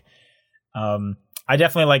 okay. I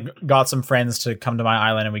definitely like got some friends to come to my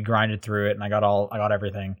island, and we grinded through it, and I got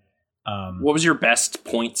everything. What was your best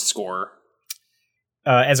point score?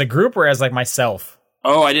 As a group or as like myself?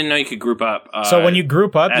 Oh, I didn't know you could group up. So when you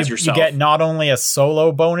group up, you get not only a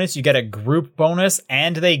solo bonus, you get a group bonus,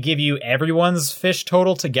 and they give you everyone's fish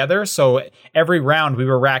total together. So every round we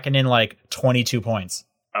were racking in like 22 points.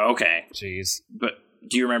 Okay. Jeez. But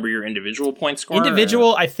do you remember your individual point score?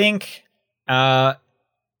 Individual, I think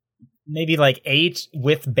maybe like 8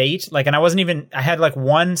 with bait. Like, and I had like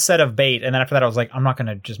one set of bait, and then after that I was like, I'm not going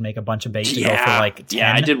to just make a bunch of bait to go for like 10.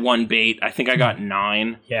 Yeah, I did one bait. I think I got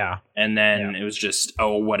 9. Yeah. And then it was just,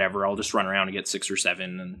 whatever. I'll just run around and get 6 or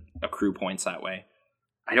 7 and accrue points that way.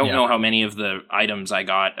 I don't know how many of the items I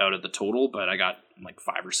got out of the total, but I got like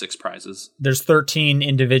 5 or 6 prizes. There's 13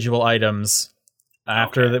 individual items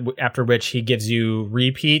after which he gives you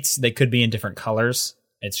repeats. They could be in different colors.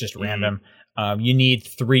 It's just random. You need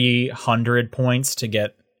 300 points to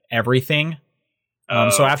get everything.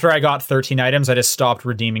 So after I got 13 items, I just stopped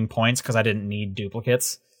redeeming points because I didn't need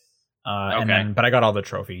duplicates. But I got all the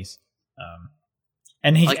trophies.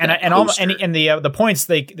 The points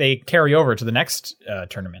they carry over to the next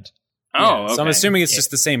tournament. Oh, okay. So I'm assuming it's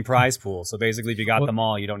just the same prize pool. So basically, if you got them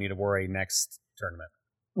all, you don't need to worry next tournament.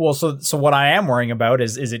 Well, so what I am worrying about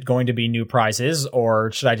is it going to be new prizes,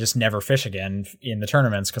 or should I just never fish again in the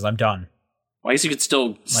tournaments because I'm done? Well, I guess you could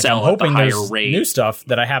still sell at the higher rate. New stuff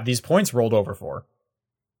that I have these points rolled over for.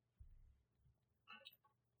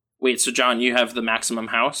 Wait, so John, you have the maximum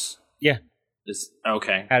house? Yeah.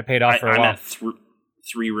 Okay. Had it paid off for a while. I'm at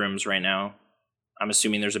 3 rooms right now. I'm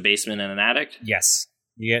assuming there's a basement and an attic? Yes.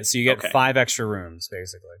 You get 5 extra rooms,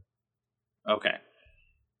 basically. Okay.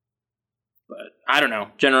 But I don't know.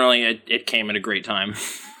 Generally, it came at a great time.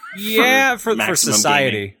 Yeah, for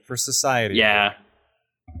society. Gaming. For society. Yeah.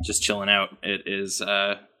 Just chilling out. It is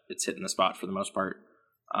it's hitting the spot for the most part.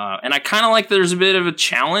 And I kind of like there's a bit of a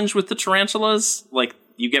challenge with the tarantulas. Like,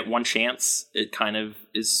 you get one chance. It kind of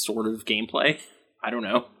is sort of gameplay. I don't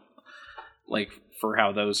know. Like, for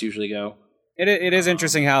how those usually go. It is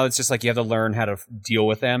interesting how it's just like you have to learn how to deal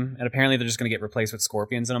with them. And apparently they're just going to get replaced with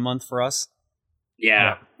scorpions in a month for us.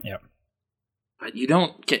 Yeah. Yeah. But you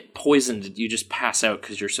don't get poisoned. You just pass out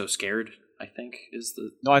because you're so scared, I think, is the...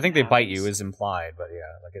 No, I think they bite you is implied, but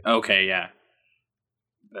yeah. Okay, yeah.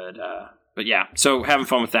 But yeah, so having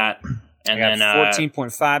fun with that. And I got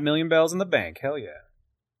 14.5 million bells in the bank. Hell yeah.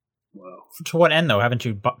 Whoa. To what end, though? Haven't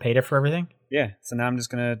you paid it for everything? Yeah, so now I'm just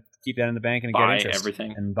going to keep that in the bank and get interest.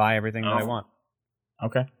 Everything. And buy everything that I want.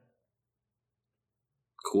 Okay.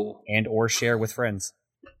 Cool. And or share with friends.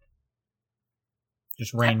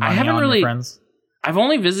 Just rain money on your friends. I've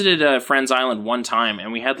only visited Friends Island one time,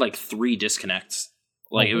 and we had like 3 disconnects.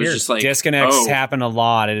 Like it was just like disconnects happen a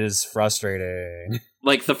lot. It is frustrating.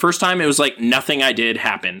 Like the first time, it was like nothing I did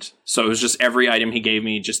happened. So it was just every item he gave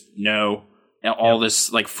me, just no. And all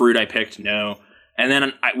this like fruit I picked, no. And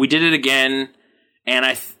then we did it again, and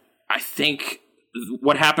I think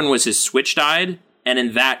what happened was his Switch died, and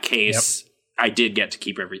in that case, I did get to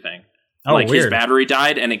keep everything. Oh, like weird. His battery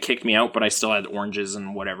died, and it kicked me out, but I still had oranges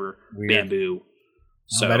and whatever bamboo.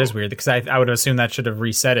 So that is weird because I would assume that should have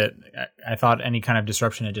reset it. I thought any kind of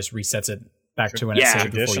disruption, it just resets it back to when it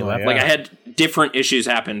saved before you left. Yeah. Like I had different issues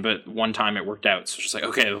happen, but one time it worked out. So it's just like,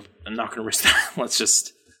 okay, I'm not going to risk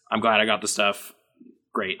that. I'm glad I got the stuff.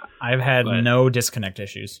 Great. I've had no disconnect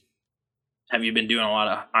issues. Have you been doing a lot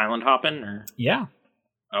of island hopping? Or? Yeah.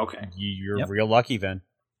 Okay. You're real lucky then.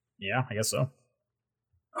 Yeah, I guess so.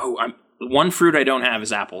 Oh, one fruit I don't have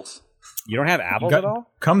is apples. You don't have apples at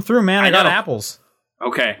all? Come through, man. I got apples.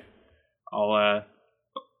 Okay. I'll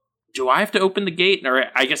do I have to open the gate, or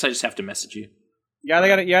I guess I just have to message you? Yeah, they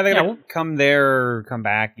gotta come there or come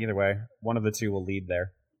back. Either way. One of the two will lead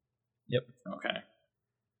there. Yep. Okay.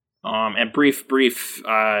 And brief,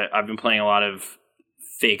 I've been playing a lot of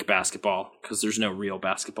fake basketball because there's no real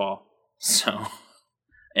basketball. So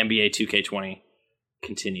NBA 2K20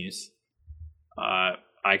 continues.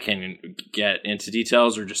 I can get into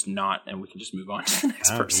details or just not, and we can just move on to the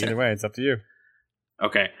next person. Either way, it's up to you.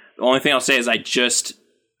 Okay. The only thing I'll say is I just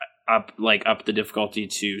up the difficulty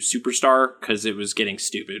to Superstar because it was getting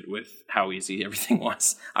stupid with how easy everything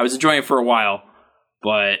was. I was enjoying it for a while,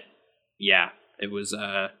 but yeah, it was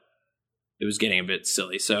getting a bit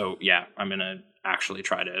silly. So yeah, I'm gonna actually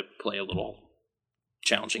try to play a little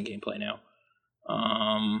challenging gameplay now.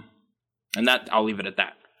 And that I'll leave it at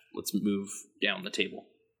that. Let's move down the table.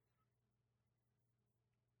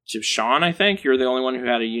 So Sean, I think you're the only one who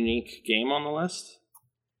had a unique game on the list.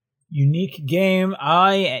 Unique game.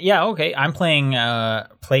 Okay. I'm playing. I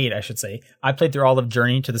played through all of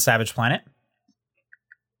Journey to the Savage Planet.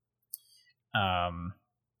 Go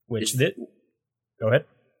ahead.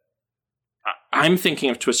 I'm thinking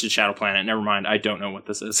of Twisted Shadow Planet. Never mind. I don't know what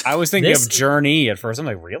this is. I was thinking of Journey at first. I'm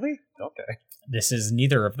like, really? Okay. This is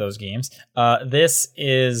neither of those games. This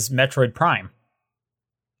is Metroid Prime.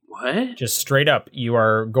 What? Just straight up. You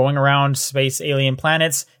are going around space alien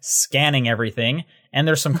planets, scanning everything, and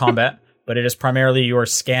there's some combat, but it is primarily you're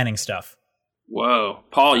scanning stuff. Whoa.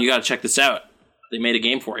 Paul, you got to check this out. They made a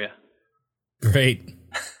game for you. Great.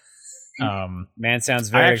 Man, sounds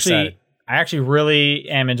very excited. I actually really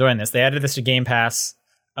am enjoying this. They added this to Game Pass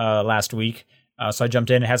last week, so I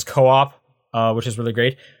jumped in. It has co-op, which is really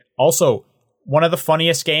great. Also, one of the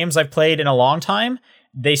funniest games I've played in a long time.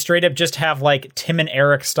 They straight up just have like Tim and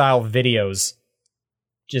Eric style videos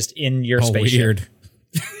just in your spaceship. Weird.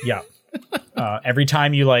 Yeah. Every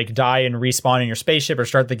time you like die and respawn in your spaceship or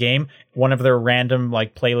start the game, one of their random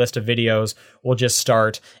like playlist of videos will just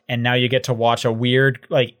start, and now you get to watch a weird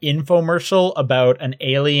like infomercial about an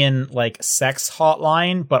alien like sex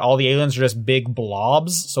hotline, but all the aliens are just big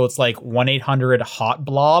blobs, so it's like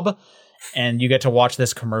 1-800-HOT-BLOB, and you get to watch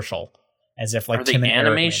this commercial as if like are they Tim and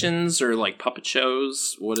animations or like puppet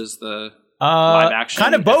shows? What is the live action?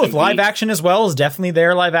 Kind of both. FMV? Live action as well is definitely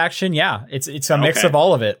there. Live action, yeah. It's a mix of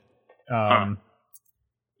all of it.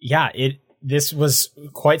 This was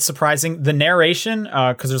quite surprising. The narration,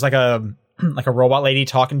 because there's like a robot lady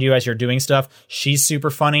talking to you as you're doing stuff. She's super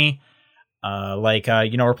funny.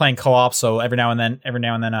 We're playing co-op, so every now and then,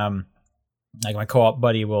 like my co-op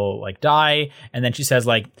buddy will like die, and then she says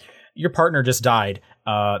like, "Your partner just died.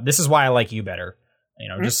 This is why I like you better."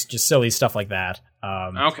 Just silly stuff like that.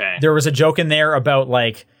 Okay. There was a joke in there about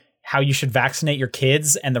like how you should vaccinate your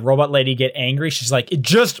kids, and the robot lady get angry. She's like, "It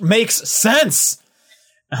just makes sense,"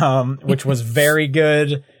 which was very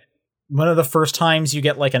good. One of the first times you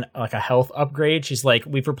get like a health upgrade, she's like,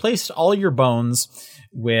 "We've replaced all your bones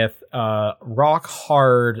with rock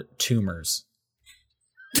hard tumors."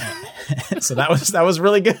 So that was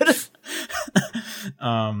really good.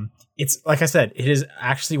 It's like I said, it is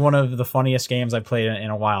actually one of the funniest games I've played in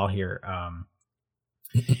a while here.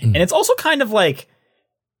 And it's also kind of like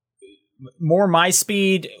more my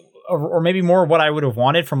speed, or maybe more what I would have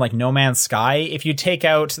wanted from like No Man's Sky. If you take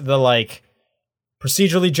out the like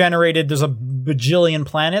procedurally generated, there's a bajillion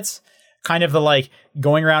planets, kind of the like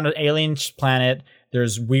going around an alien planet.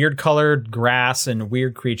 There's weird colored grass and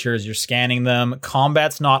weird creatures. You're scanning them.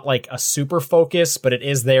 Combat's not like a super focus, but it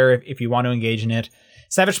is there if you want to engage in it.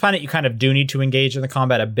 Savage Planet, you kind of do need to engage in the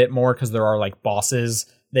combat a bit more because there are like bosses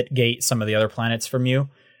that gate some of the other planets from you.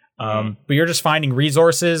 But you're just finding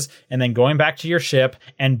resources and then going back to your ship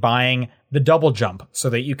and buying the double jump so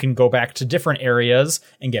that you can go back to different areas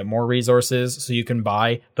and get more resources. So you can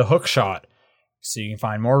buy the hook shot so you can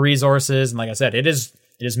find more resources. And like I said, it is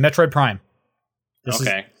Metroid Prime.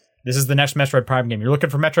 This is the next Metroid Prime game. You're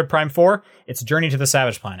looking for Metroid Prime 4. It's Journey to the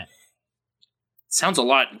Savage Planet. Sounds a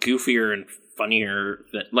lot goofier and funnier.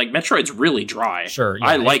 Like Metroid's really dry. Sure, yeah.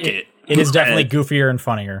 I like it. It is definitely goofier and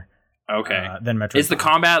funnier. Okay. Than Metroid. Is the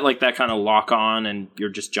combat like that kind of lock on and you're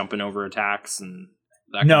just jumping over attacks and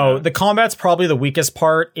that? No, the combat's probably the weakest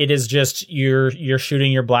part. It is just you're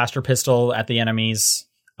shooting your blaster pistol at the enemies.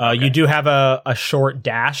 You do have a short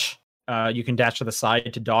dash. You can dash to the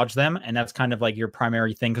side to dodge them, and that's kind of like your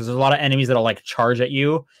primary thing because there's a lot of enemies that'll like charge at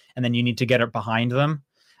you, and then you need to get it behind them.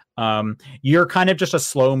 You're kind of just a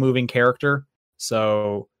slow moving character,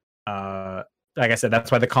 so like I said,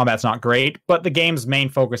 that's why the combat's not great. But the game's main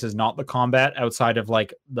focus is not the combat outside of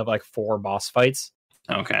like the 4 boss fights.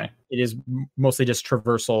 Okay, it is mostly just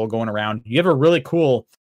traversal going around. You have a really cool,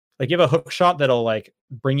 like you have a hook shot that'll like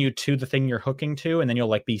bring you to the thing you're hooking to, and then you'll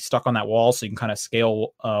like be stuck on that wall, so you can kind of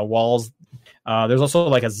scale walls. There's also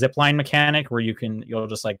like a zip line mechanic where you'll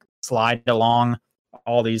just like slide along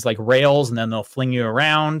all these like rails, and then they'll fling you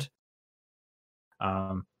around.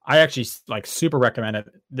 I actually like super recommend it.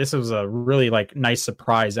 This was a really like nice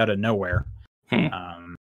surprise out of nowhere.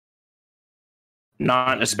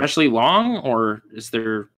 Not especially long, or is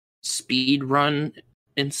there speed run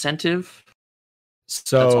incentive?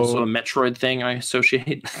 So that's also a Metroid thing I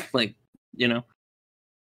associate. Like, you know,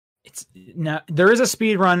 it's now there is a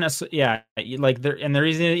speed run. Yeah, like there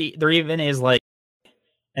even is like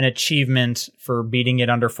an achievement for beating it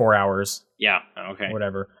under 4 hours. Yeah. Okay.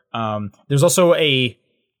 Whatever. There's also a,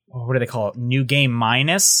 what do they call it? New game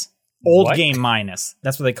minus, old game minus.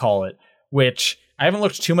 That's what they call it. Which I haven't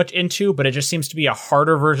looked too much into, but it just seems to be a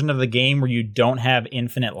harder version of the game where you don't have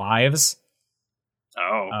infinite lives.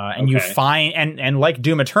 And you find and like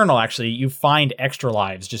Doom Eternal, actually, you find extra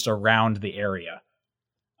lives just around the area.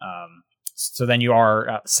 So then you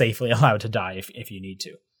are safely allowed to die if you need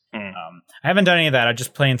to. I haven't done any of that. I'm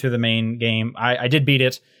just playing through the main game. I did beat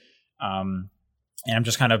it. And I'm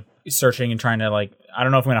just kind of searching and trying to like, I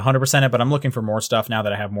don't know if I'm going to 100% it, but I'm looking for more stuff now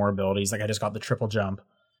that I have more abilities. Like I just got the triple jump,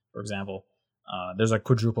 for example. There's a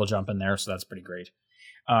quadruple jump in there, so that's pretty great.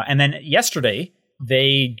 And then yesterday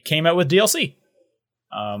they came out with DLC.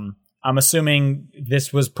 I'm assuming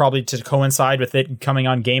this was probably to coincide with it coming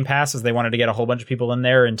on Game Pass, as they wanted to get a whole bunch of people in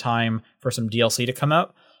there in time for some DLC to come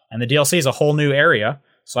out. And the DLC is a whole new area,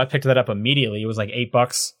 so I picked that up immediately. It was like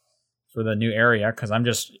 $8 for the new area because I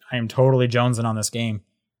am totally jonesing on this game.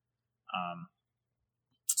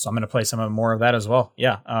 So I'm going to play some more of that as well.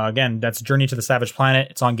 Yeah, again, that's Journey to the Savage Planet.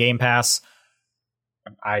 It's on Game Pass.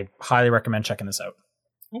 I highly recommend checking this out.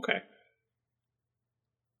 Okay.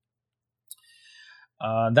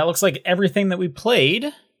 That looks like everything that we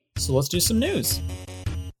played. So let's do some news.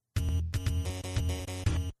 All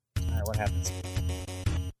right, what happens?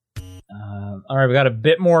 All right, we got a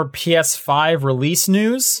bit more PS5 release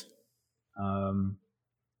news. Kind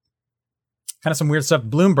of some weird stuff.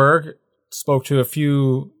 Bloomberg spoke to a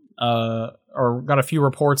few, or got a few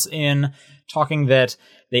reports in talking that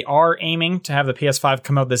they are aiming to have the PS5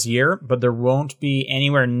 come out this year, but there won't be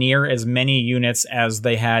anywhere near as many units as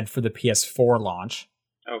they had for the PS4 launch.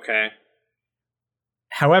 Okay.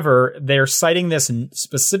 However, they're citing this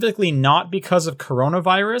specifically not because of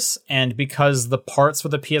coronavirus and because the parts for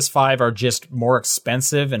the PS5 are just more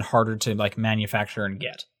expensive and harder to like manufacture and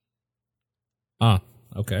get.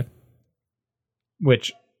 Okay.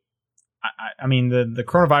 Which, I mean, the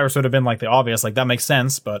coronavirus would have been like the obvious, like that makes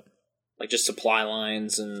sense, but like just supply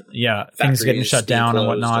lines and things getting shut down and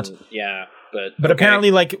whatnot. But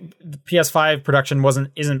apparently, like the PS5 production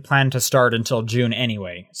isn't planned to start until June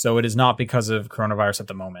anyway, so it is not because of coronavirus at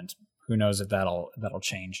the moment. Who knows if that'll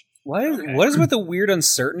change? What is with the weird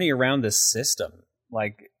uncertainty around this system?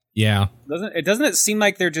 Like, doesn't it seem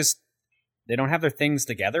like they don't have their things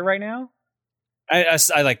together right now?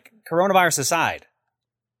 I like coronavirus aside.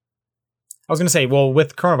 I was going to say, well,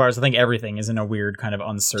 with coronavirus, I think everything is in a weird kind of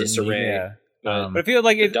uncertainty. Disarray. Yeah. But I feel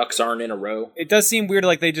like the ducks aren't in a row. It does seem weird,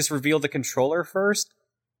 like they just revealed the controller first,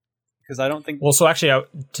 because I don't think. Well, so actually,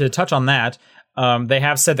 to touch on that, they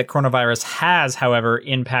have said that coronavirus has, however,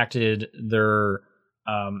 impacted their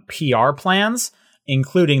PR plans,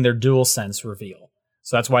 including their DualSense reveal.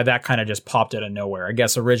 So that's why that kind of just popped out of nowhere. I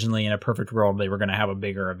guess originally, in a perfect world, they were going to have a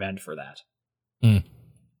bigger event for that.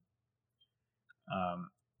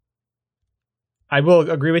 I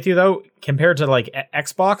will agree with you, though. Compared to like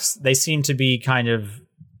Xbox, they seem to be kind of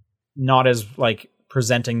not as like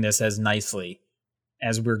presenting this as nicely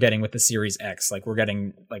as we're getting with the Series X. Like we're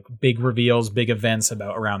getting like big reveals, big events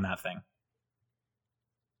around that thing,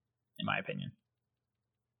 in my opinion.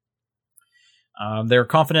 They're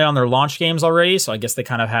confident on their launch games already, so I guess they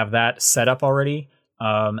kind of have that set up already.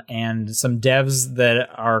 And some devs that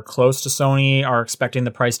are close to Sony are expecting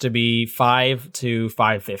the price to be $5 to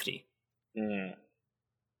 $5.50.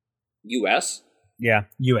 US? Yeah.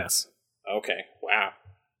 US. Okay. Wow.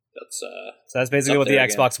 So that's basically what the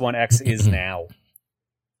Xbox One X is now.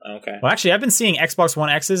 Okay. Well, actually, I've been seeing Xbox One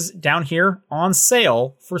X's down here on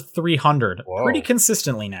sale for $300 pretty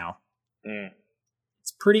consistently now.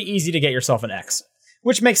 It's pretty easy to get yourself an X,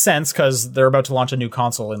 which makes sense because they're about to launch a new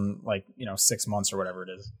console in 6 months or whatever it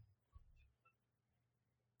is.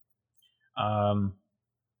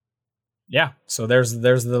 Yeah. So there's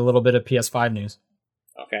the little bit of PS5 news.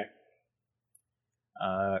 Okay.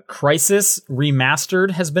 Crysis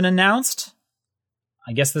Remastered has been announced.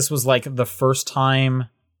 I guess this was like the first time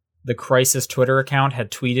the Crysis Twitter account had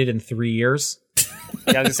tweeted in 3 years. Yeah, I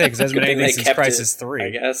was gonna say because there's been anything since Crysis 3, I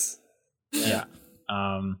guess. Yeah.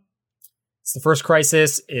 It's the first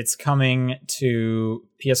Crysis. It's coming to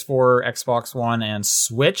PS4, Xbox One, and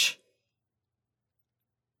Switch.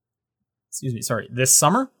 This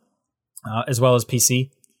summer, as well as PC.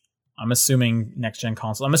 I'm assuming next-gen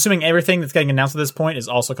console. I'm assuming everything that's getting announced at this point is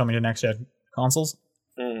also coming to next-gen consoles.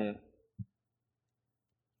 I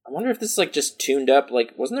wonder if this is like just tuned up.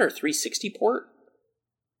 Like, wasn't there a 360 port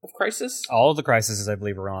of Crysis? All of the Crysis, I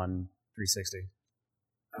believe, are on 360.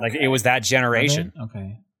 Like, it was that generation.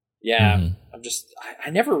 Okay. Yeah. I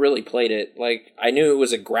never really played it. Like, I knew it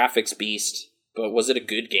was a graphics beast, but was it a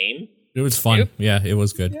good game? It was fun. Yeah, it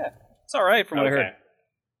was good. Yeah. It's all right from what I heard.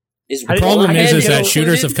 The problem is that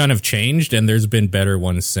shooters have kind of changed, and there's been better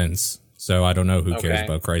ones since. So I don't know who cares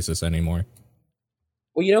about Crysis anymore.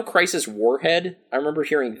 Well, you know, Crysis Warhead? I remember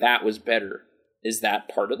hearing that was better. Is that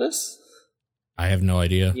part of this? I have no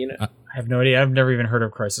idea. You know, I have no idea. I've never even heard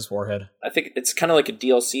of Crysis Warhead. I think it's kind of like a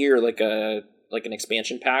DLC or like an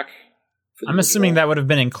expansion pack. I'm assuming that would have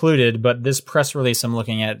been included, but this press release I'm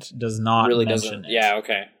looking at does not really mention it. Yeah,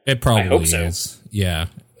 okay. It probably I hope so. is. Yeah.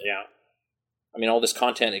 Yeah. I mean, all this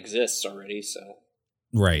content exists already, so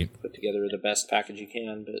right. Put together the best package you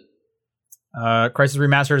can, but Crysis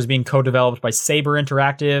Remastered is being co-developed by Saber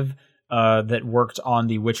Interactive, that worked on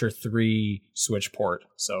the Witcher 3 Switch port.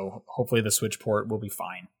 So hopefully the Switch port will be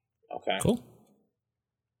fine. Okay. Cool.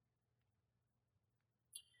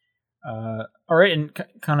 All right, and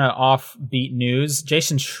kind of offbeat news.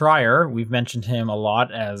 Jason Schreier, we've mentioned him a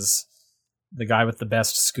lot as the guy with the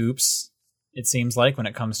best scoops, it seems like, when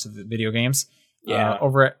it comes to the video games. Yeah.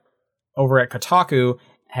 Over at Kotaku,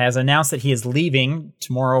 has announced that he is leaving.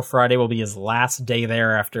 Tomorrow, Friday, will be his last day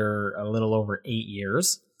there after a little over 8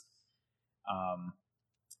 years.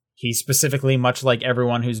 He specifically, much like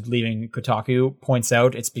everyone who's leaving Kotaku, points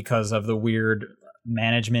out it's because of the weird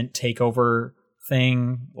management takeover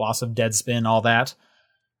thing, loss of Deadspin, all that,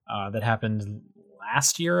 that happened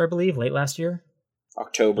last year, I believe, late last year.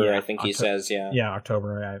 October, I think he says, yeah. Yeah,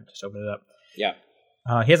 October. I just opened it up. Yeah.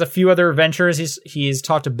 He has a few other ventures he's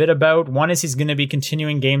talked a bit about. One is he's going to be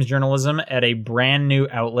continuing games journalism at a brand new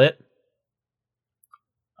outlet.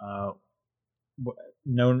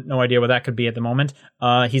 No idea what that could be at the moment.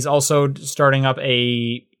 He's also starting up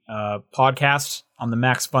a podcast on the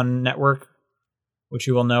Max Fun Network, which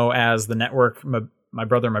you will know as the network my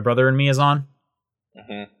brother and me is on.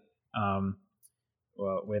 Mm-hmm.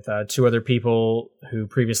 With two other people who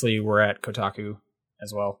previously were at Kotaku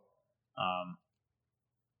as well.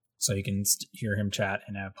 So you can hear him chat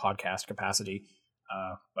in a podcast capacity.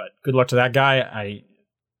 But good luck to that guy.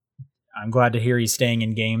 I'm glad to hear he's staying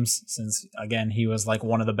in games since, again, he was like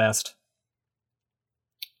one of the best.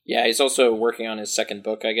 Yeah, he's also working on his second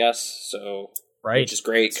book, I guess. So, right, which is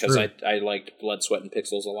great because I liked Blood, Sweat, and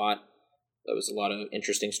Pixels a lot. That was a lot of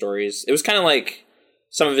interesting stories. It was kind of like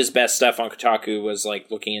some of his best stuff on Kotaku was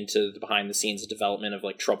like looking into the behind the scenes development of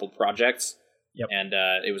like troubled projects. Yep. And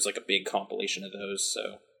it was like a big compilation of those.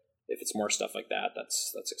 So if it's more stuff like that,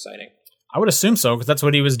 that's exciting. I would assume so, because that's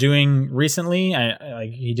what he was doing recently.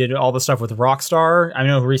 He did all the stuff with Rockstar. I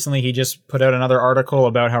know recently he just put out another article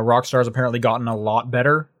about how Rockstar's apparently gotten a lot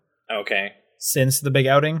better. Okay. Since the big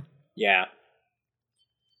outing. Yeah.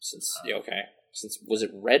 Since was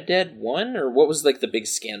it Red Dead 1 or what was like the big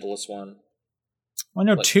scandalous one? I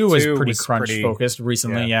know 2 was pretty crunch focused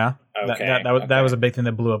recently. Yeah. Okay. That was a big thing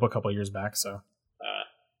that blew up a couple of years back. So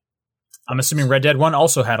I'm assuming Red Dead 1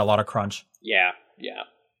 also had a lot of crunch. Yeah.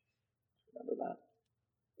 Remember that.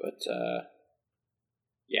 But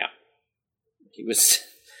yeah, he was.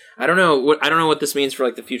 I don't know what this means for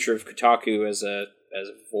like the future of Kotaku as a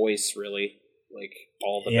voice, really. Like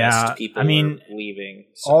all the best people are leaving.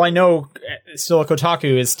 So. All I know still at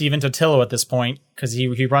Kotaku is Steven Totilo at this point because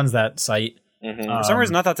he runs that site. Mm-hmm. For some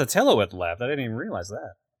reason, I thought Totilo had left. I didn't even realize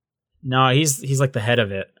that. No, he's like the head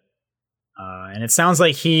of it, and it sounds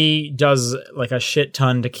like he does like a shit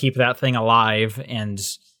ton to keep that thing alive and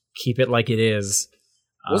keep it like it is.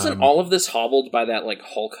 Wasn't all of this hobbled by that like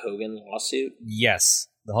Hulk Hogan lawsuit? Yes,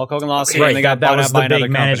 the Hulk Hogan lawsuit. Right, and they got that was out by the big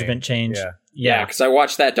another management company. change. Yeah, because I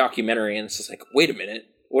watched that documentary and it's just like, wait a minute,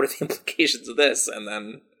 what are the implications of this? And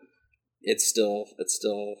then it's still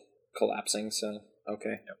collapsing. So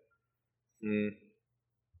okay. Yep.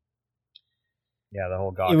 Yeah, the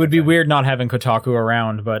whole God. It would be weird not having Kotaku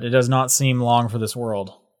around, but it does not seem long for this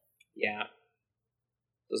world. Yeah,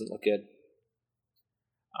 doesn't look good.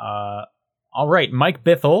 All right, Mike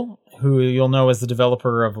Bithell, who you'll know as the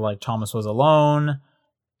developer of like Thomas Was Alone,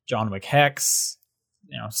 John Wick Hex,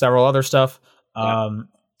 several other stuff.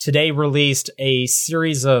 Today released a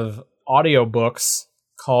series of audiobooks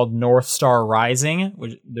called North Star Rising,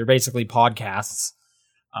 which they're basically podcasts.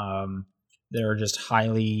 They're just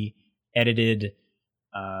highly edited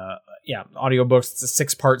audiobooks. It's a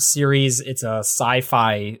 6-part series. It's a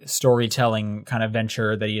sci-fi storytelling kind of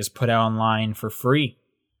venture that he has put out online for free.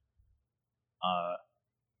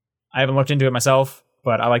 I haven't looked into it myself,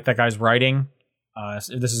 but I like that guy's writing.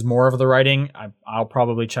 If this is more of the writing, I'll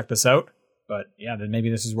probably check this out. But yeah, then maybe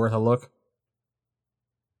this is worth a look.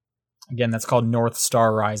 Again, that's called North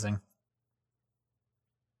Star Rising.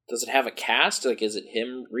 Does it have a cast? Like, is it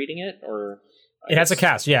him reading it, or? It has a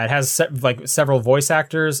cast. Yeah, it has several voice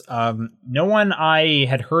actors. No one I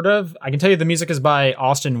had heard of. I can tell you the music is by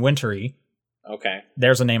Austin Wintory. Okay,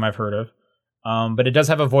 there's a name I've heard of. But it does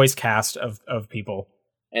have a voice cast of people.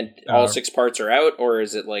 And all 6 parts are out, or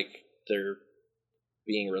is it like they're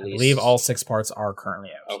being released? I believe all 6 parts are currently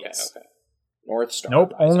out. Okay, yes. okay. North Star.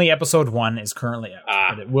 Nope, only episode 1 is currently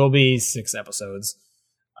out. But it will be 6 episodes.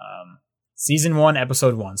 Season 1,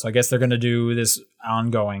 episode 1. So I guess they're going to do this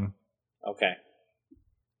ongoing. Okay.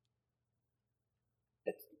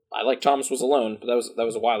 I like Thomas Was Alone, but that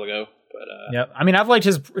was a while ago. But yeah, I mean, I've liked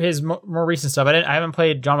his more recent stuff. I haven't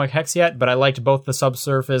played John Wick Hex yet, but I liked both the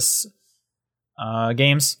Subsurface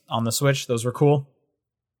games on the Switch. Those were cool.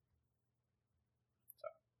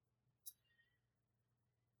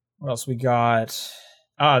 What else we got?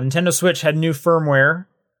 Nintendo Switch had new firmware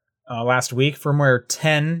last week. Firmware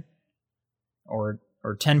 10 or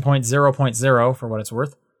 10.0.0 for what it's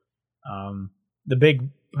worth. The big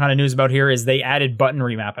kind of news about here is they added button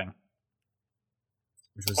remapping.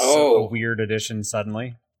 Which was a weird addition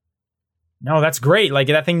suddenly. No, that's great. Like,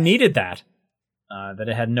 that thing needed that. That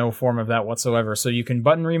it had no form of that whatsoever. So you can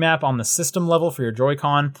button remap on the system level for your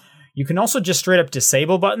Joy-Con. You can also just straight up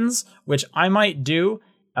disable buttons, which I might do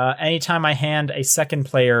anytime I hand a second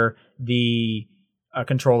player the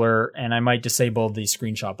controller, and I might disable the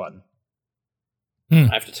screenshot button. I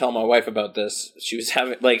have to tell my wife about this. She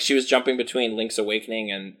was jumping between Link's Awakening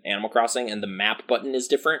and Animal Crossing, and the map button is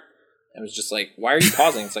different. I was just like, "Why are you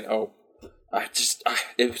pausing?" It's like, "Oh, I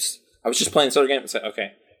was just playing this other game." It's like,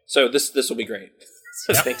 "Okay, so this will be great."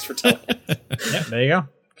 So thanks for telling me. Yeah, there you go.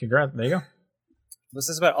 Congrats. There you go. This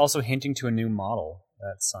is about also hinting to a new model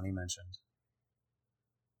that Sonny mentioned.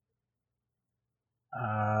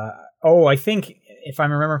 I think if I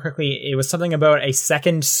remember correctly, it was something about a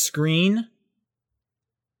second screen.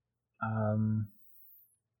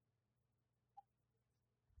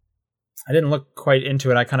 I didn't look quite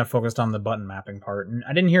into it. I kind of focused on the button mapping part, and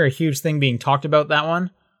I didn't hear a huge thing being talked about that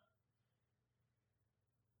one.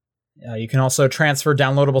 You can also transfer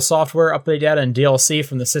downloadable software, update data, and DLC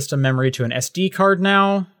from the system memory to an SD card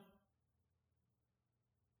now.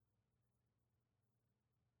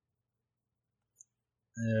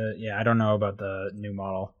 Yeah, I don't know about the new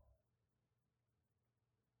model.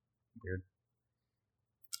 Weird.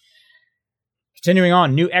 Continuing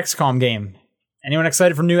on, new XCOM game. Anyone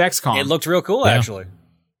excited for new XCOM? It looked real cool, actually.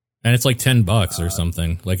 And it's like $10 or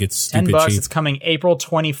something. Like, it's stupid $10. cheap. It's coming April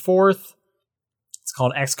 24th. It's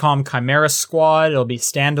called XCOM Chimera Squad. It'll be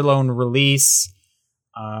standalone release.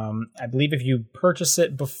 I believe if you purchase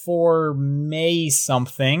it before May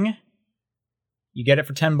something, you get it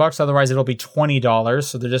for $10. Otherwise, it'll be $20.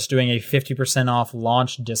 So they're just doing a 50% off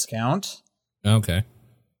launch discount. Okay.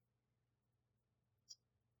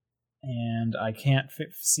 And I can't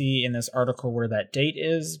see in this article where that date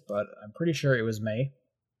is, but I'm pretty sure it was May.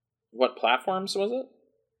 What platforms was it?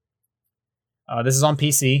 This is on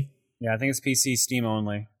PC. Yeah, I think it's PC, Steam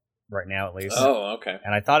only right now at least. Oh, okay.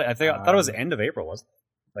 And I thought it was the end of April, wasn't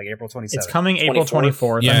it? Like April 27th. It's coming April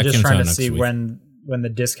 24th. Yeah, I'm just trying to see week. when the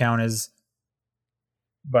discount is.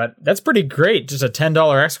 But that's pretty great. Just a $10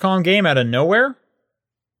 XCOM game out of nowhere.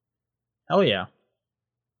 Hell yeah.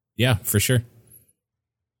 Yeah, for sure.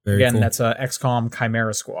 Very Again, cool. that's a XCOM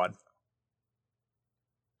Chimera Squad.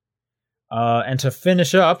 And to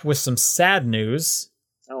finish up with some sad news.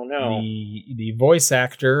 Oh no. The voice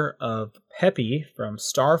actor of Peppy from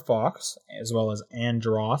Star Fox, as well as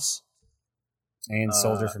Andros. And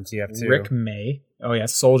Soldier from TF2. Rick May. Oh yeah,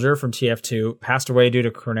 Soldier from TF2 passed away due to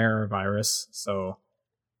coronavirus. So,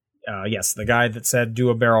 yes, the guy that said do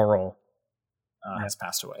a barrel roll has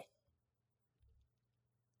passed away.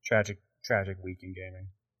 Tragic week in gaming.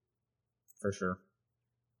 For sure.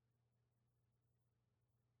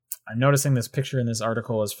 I'm noticing this picture in this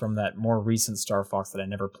article is from that more recent Star Fox that I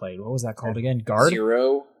never played. What was that called again? Guard?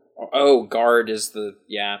 Zero? Oh, Guard is the,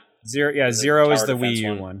 yeah. Zero is the Wii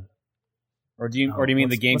U one. Or do you mean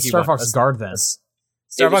the GameCube? What's Star Fox Guard then?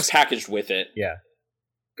 Star Fox packaged with it. Yeah.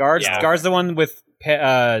 Guard's the one with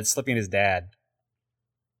Slippy and his dad.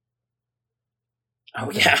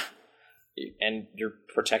 Oh yeah. And you're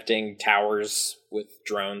protecting towers with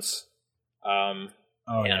drones. Yeah.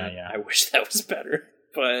 I wish that was better.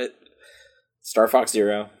 But Star Fox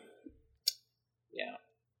Zero. Yeah.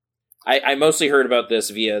 I mostly heard about this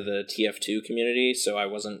via the TF2 community, so I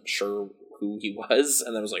wasn't sure who he was,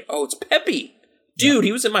 and then I was like, oh, it's Peppy! Dude,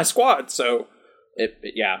 he was in my squad! So, it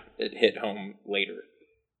hit home later.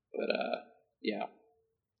 But, yeah.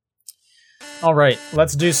 Alright,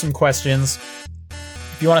 let's do some questions.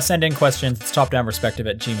 If you want to send in questions, it's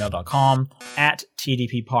topdownperspective@gmail.com, at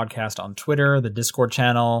TDP Podcast on Twitter, the Discord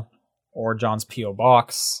channel, or John's P.O.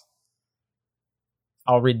 Box.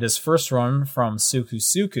 I'll read this first one from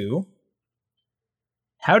Suku.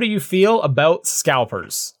 How do you feel about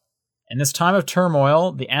scalpers? In this time of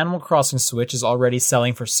turmoil, the Animal Crossing Switch is already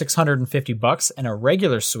selling for $650 and a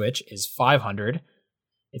regular Switch is $500.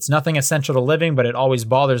 It's nothing essential to living, but it always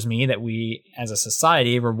bothers me that we, as a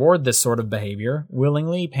society, reward this sort of behavior,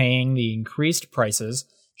 willingly paying the increased prices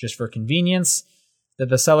just for convenience that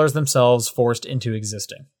the sellers themselves forced into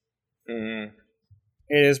existing. Mm.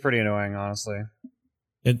 It is pretty annoying, honestly.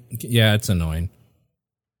 It's annoying.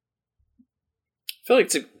 I feel like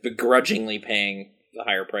it's begrudgingly paying the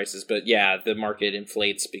higher prices, but yeah, the market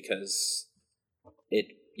inflates because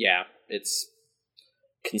it's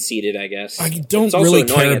conceited, I guess. I don't really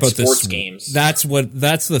care about sports games. That's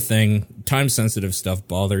the thing. Time sensitive stuff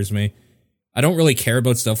bothers me. I don't really care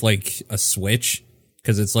about stuff like a Switch,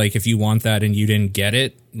 because it's like if you want that and you didn't get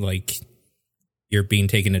it, like you're being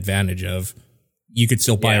taken advantage of. You could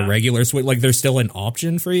still buy a regular Switch. Like there's still an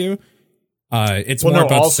option for you. It's more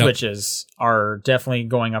about all Switches are definitely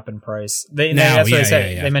going up in price. That's what I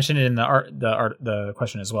said. They mentioned it in the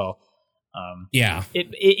question as well.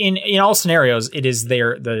 In all scenarios, it is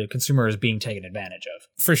the consumer is being taken advantage of.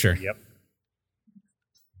 For sure. Yep.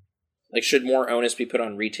 Like, should more onus be put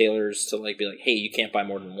on retailers to be like, hey, you can't buy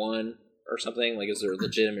more than one or something? Like, is there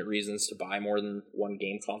legitimate reasons to buy more than one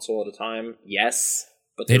game console at a time? Yes.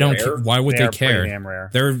 But they don't. Why would they care? Rare.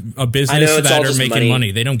 They're a business that are making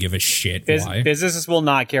money. They don't give a shit. Why? Businesses will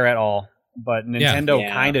not care at all. But Nintendo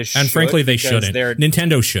kind of should. And frankly, they shouldn't.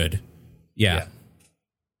 Nintendo should. Yeah.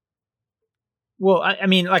 Well, I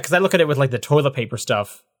mean, because I look at it with the toilet paper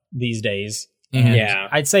stuff these days. And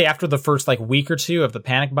I'd say after the first week or two of the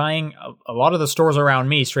panic buying, a lot of the stores around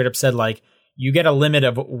me straight up said you get a limit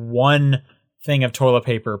of one thing of toilet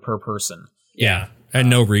paper per person. Yeah, and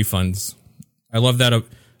no refunds. I love that.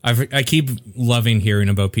 I keep loving hearing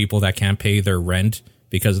about people that can't pay their rent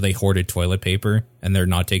because they hoarded toilet paper and they're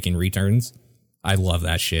not taking returns. I love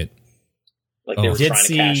that shit. They were trying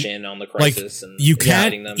to cash in on the crisis. And you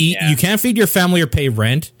can't eat, you can't feed your family or pay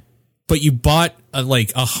rent, but you bought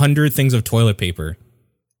 100 things of toilet paper.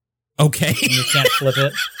 Okay, and you can't flip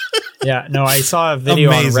it. Yeah, no, I saw a video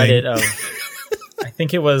on Reddit of, I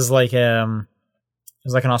think it was an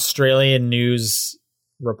Australian news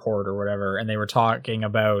report or whatever, and they were talking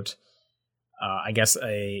about I guess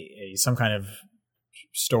some kind of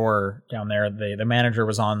store down there. The manager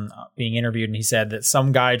was on being interviewed, and he said that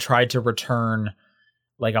some guy tried to return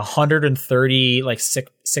 130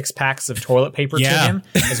 six packs of toilet paper to him,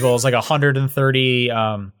 as well as 130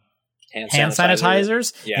 hand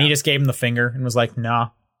sanitizers. Yeah. And he just gave him the finger and was like,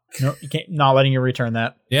 no, you can't, not letting you return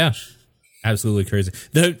that. Yeah, absolutely crazy.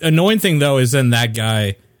 The annoying thing though is then that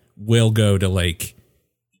guy will go to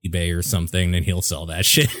eBay or something and he'll sell that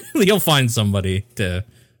shit. He'll find somebody to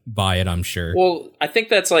buy it, I'm sure. Well, I think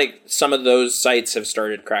that's some of those sites have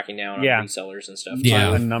started cracking down on resellers and stuff.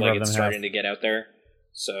 Yeah, a number of them it's starting to get out there.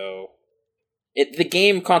 So the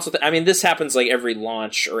game console. I mean, this happens like every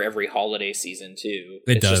launch or every holiday season too.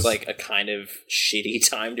 It's just like a kind of shitty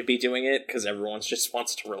time to be doing it because everyone just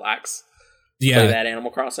wants to relax. Play that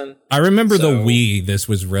Animal Crossing. I remember the Wii. This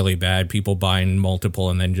was really bad. People buying multiple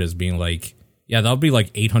and then just being like, "Yeah, that'll be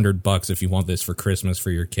like $800 if you want this for Christmas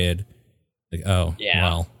for your kid." Like, oh,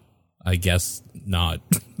 well, I guess not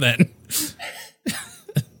then.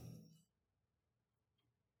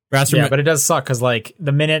 Yeah, but it does suck because, like,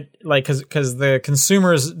 the minute, like, because the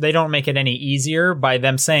consumers, they don't make it any easier by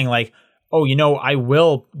them saying, like, oh, you know, I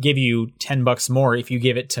will give you $10 more if you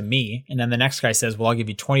give it to me. And then the next guy says, well, I'll give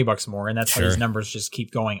you $20 more. And that's how these numbers just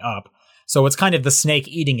keep going up. So it's kind of the snake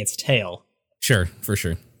eating its tail. Sure, for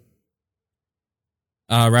sure.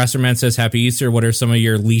 Rasterman says, Happy Easter. What are some of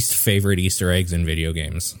your least favorite Easter eggs in video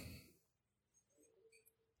games?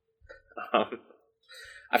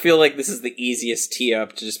 I feel like this is the easiest tee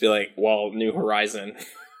up to just be like, well, New Horizon.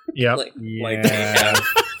 Yeah. like the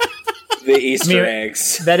Easter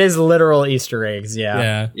eggs. That is literal Easter eggs,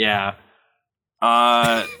 Yeah.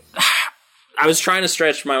 I was trying to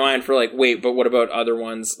stretch my mind for like, wait, but what about other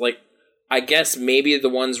ones? Like, I guess maybe the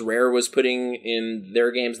ones Rare was putting in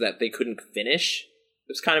their games that they couldn't finish.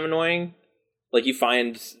 It was kind of annoying. Like, you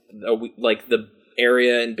find like the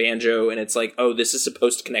area in Banjo and it's like, oh, this is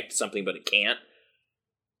supposed to connect to something, but it can't.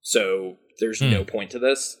 So there's no point to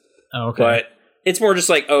this. Oh, okay. But it's more just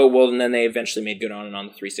like, oh, well, and then they eventually made good on the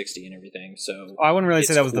 360 and everything. So I wouldn't really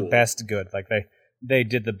say that was the best good. Like they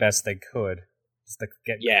did the best they could just to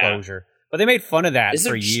get closure. But they made fun of that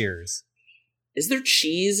for years. Is there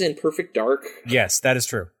cheese in Perfect Dark? Yes, that is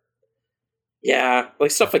true. Yeah, like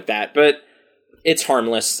stuff like that. But it's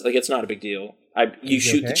harmless. Like, it's not a big deal. You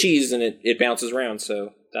shoot the cheese and it bounces around,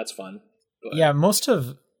 so that's fun. But yeah, most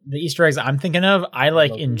of the Easter eggs I'm thinking of, I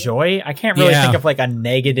like enjoy. I can't really think of like a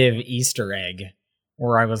negative Easter egg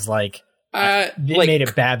where I was like, it made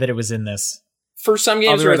it bad that it was in this. For some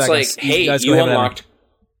games where it's like, hey, you unlocked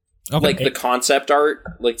like the concept art.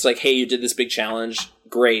 Like, it's like, hey, you did this big challenge.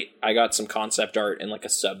 Great, I got some concept art and like a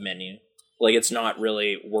sub menu. Like, it's not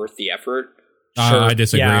really worth the effort. I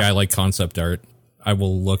disagree. I like concept art. I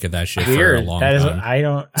will look at that shit for a long time.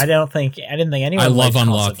 I didn't think anyone. I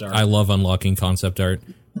love unlocking concept art.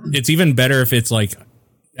 It's even better if it's like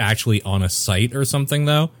actually on a site or something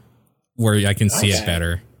though, where I can see it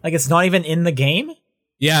better. Like, it's not even in the game?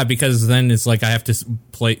 Yeah, because then it's like I have to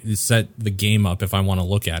set the game up if I want to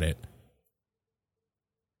look at it.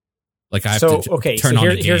 Like, I have to turn on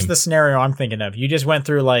the game. Here's the scenario I'm thinking of. You just went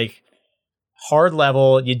through like hard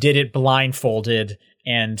level, you did it blindfolded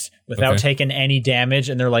and without taking any damage,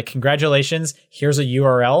 and they're like, congratulations, here's a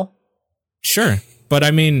URL. Sure. But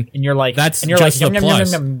I mean, and you're like, that's just the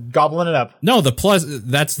plus. Gobbling it up. No, the plus,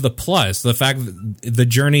 that's the plus. The fact that the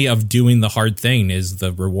journey of doing the hard thing is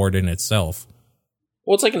the reward in itself.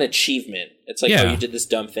 Well, it's like an achievement. It's like, oh, you did this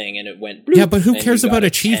dumb thing and it went bloop, yeah, but who cares about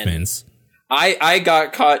achievements? I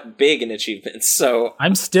got caught big in achievements, so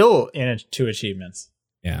I'm still in 2 achievements.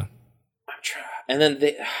 Yeah. I'm trying. And then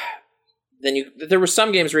there were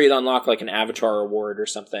some games where you'd unlock like an Avatar award or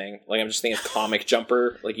something. Like, I'm just thinking of Comic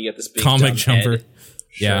Jumper. Like, you get this big Comic Jumper. Head.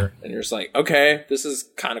 Yeah. Sure. And you're just like, okay, this is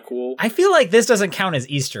kind of cool. I feel like this doesn't count as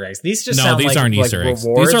Easter eggs. These just sound like aren't Easter eggs.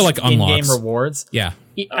 Rewards, these are like unlocks. In-game rewards. Yeah.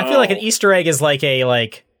 I feel like an Easter egg is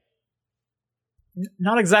like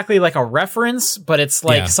not exactly like a reference, but it's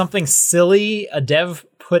like something silly a dev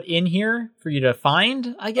put in here for you to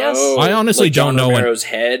find, I guess. Oh, I honestly like don't know Romero's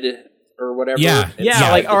head or whatever. Yeah.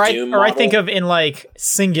 Like, or I think of in like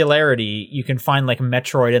Singularity, you can find like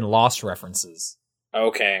Metroid and Lost references.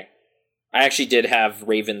 Okay. I actually did have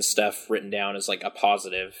Raven's stuff written down as like a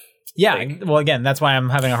positive. Yeah, well, again, that's why I'm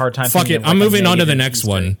having a hard time. Fuck it, I'm moving on to the next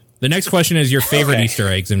one. The next question is your favorite Easter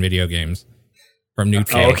eggs in video games from Newt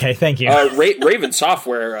K. Okay, thank you. Raven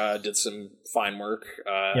Software did some fine work.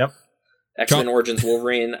 Yep. X-Men Origins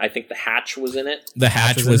Wolverine, I think the hatch was in it. The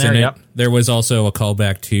hatch was in it. Yep. There was also a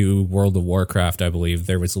callback to World of Warcraft, I believe.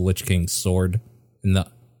 There was a Lich King sword in the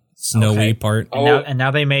snowy part. And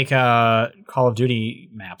now they make Call of Duty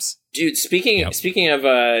maps. Dude, speaking of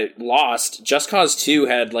Lost, Just Cause 2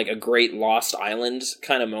 had like a great Lost Island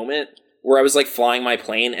kind of moment where I was like flying my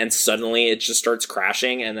plane and suddenly it just starts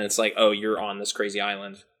crashing and then it's like, oh, you're on this crazy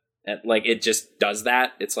island. And like, it just does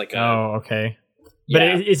that. It's like okay. But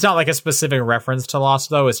it's not like a specific reference to Lost,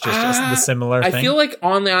 though. It's just the similar thing. I feel like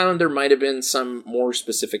on the island there might have been some more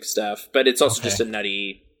specific stuff, but it's also just a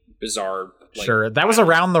nutty, bizarre... Like, sure, that was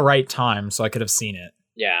around the right time, so I could have seen it.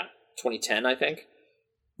 Yeah, 2010, I think.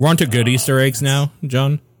 We're on to good Easter eggs now,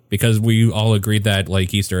 John, because we all agreed that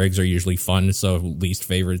like Easter eggs are usually fun, so least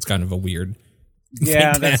favorite is kind of a weird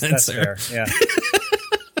thing to answer. Fair, yeah.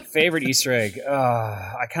 Favorite Easter egg.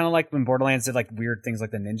 I kind of like when Borderlands did like weird things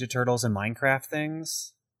like the Ninja Turtles and Minecraft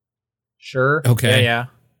things. Sure. Okay. Yeah.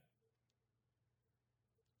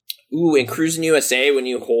 Ooh, in Cruising USA, when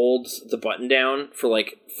you hold the button down for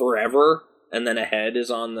like forever, and then a head is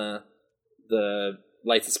on the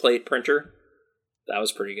license plate printer. That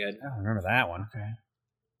was pretty good. I don't remember that one. Okay.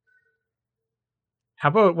 How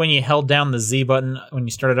about when you held down the Z button when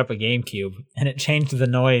you started up a GameCube and it changed the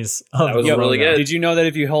noise? That was really good. Did you know that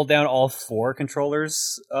if you hold down all 4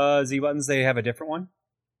 controllers Z buttons, they have a different one?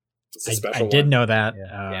 It's a special I did one. know that.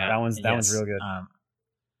 Yeah, that one's real good.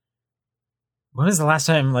 When was the last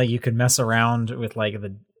time like you could mess around with like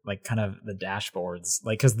the kind of the dashboards?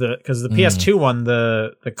 Like because the PS2 one,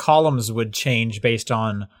 the columns would change based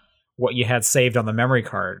on what you had saved on the memory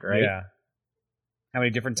card, right? Yeah. How many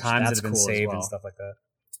different times it had been saved and stuff like that.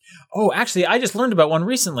 Oh, actually, I just learned about one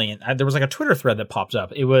recently. There was like a Twitter thread that popped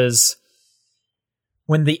up. It was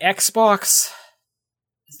when the Xbox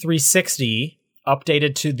 360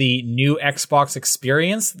 updated to the new Xbox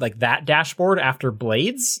experience, like that dashboard after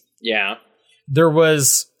Blades. Yeah. There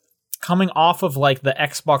was, coming off of like the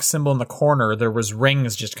Xbox symbol in the corner, there was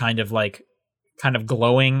rings just kind of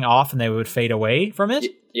glowing off and they would fade away from it.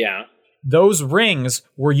 Yeah. Those rings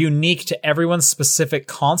were unique to everyone's specific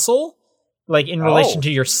console, like in relation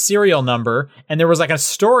to your serial number. And there was like a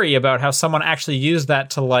story about how someone actually used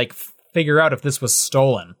that to like figure out if this was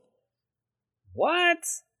stolen. What?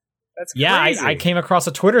 That's crazy. Yeah, I came across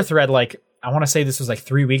a Twitter thread, like, I want to say this was like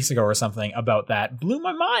 3 weeks ago or something, about that. Blew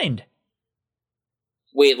my mind.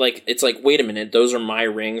 Wait, wait a minute. Those are my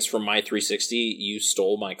rings from my 360. You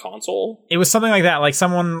stole my console? It was something like that. Like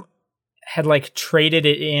someone had like traded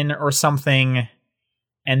it in or something,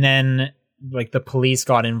 and then like the police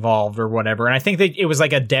got involved or whatever. And I think that it was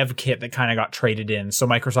like a dev kit that kind of got traded in. So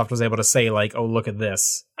Microsoft was able to say like, oh, look at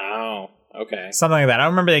this. Oh, okay. Something like that. I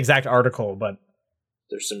don't remember the exact article, but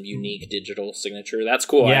there's some unique digital signature. That's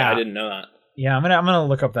cool. Yeah. I didn't know that. Yeah, I'm gonna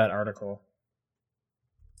look up that article.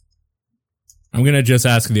 I'm going to just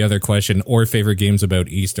ask the other question, or favorite games about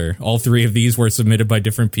Easter. All 3 of these were submitted by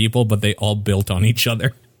different people, but they all built on each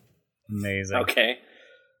other. Amazing. Okay.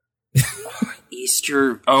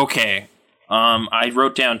 Easter. Okay. I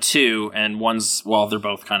wrote down 2, and one's, well, they're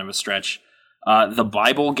both kind of a stretch. The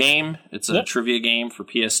Bible game. It's a trivia game for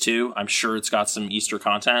PS2. I'm sure it's got some Easter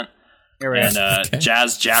content. Here we and are.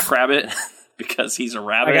 Jazz Jackrabbit, because he's a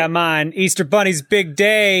rabbit. I got mine. Easter Bunny's big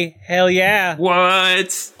day. Hell yeah.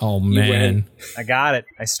 What? Oh, man. I got it.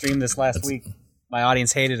 I streamed this last week. My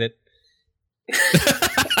audience hated it.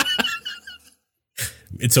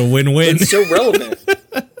 It's a win-win. It's so relevant.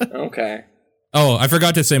 Okay. Oh, I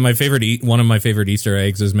forgot to say one of my favorite Easter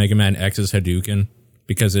eggs is Mega Man X's Hadouken,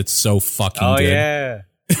 because it's so fucking good. Oh, yeah.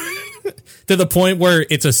 To the point where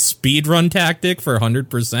it's a speedrun tactic for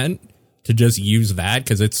 100% to just use that,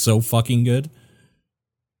 because it's so fucking good.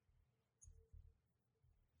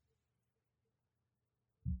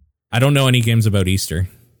 I don't know any games about Easter,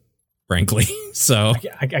 frankly. So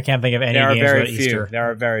I can't think of any There are games very about few. Easter.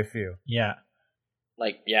 There are very few. Yeah.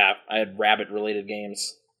 I had rabbit-related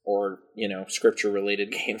games or,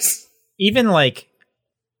 scripture-related games. Even like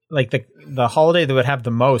the holiday that would have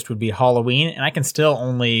the most would be Halloween, and I can still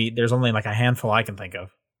there's only like a handful I can think of.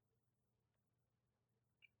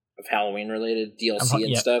 Of Halloween-related DLC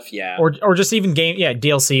and stuff, yeah. Or just even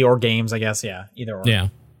DLC or games, I guess, yeah. Either or. yeah.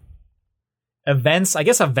 Events, I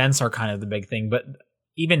guess events are kind of the big thing, but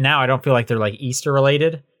even now I don't feel like they're like Easter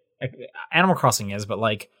related. Like, Animal Crossing is, but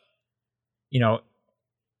like,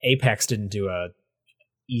 Apex didn't do a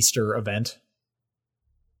Easter event.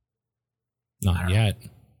 Not yet.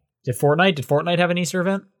 Did Fortnite have an Easter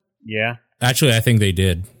event? Yeah. Actually, I think they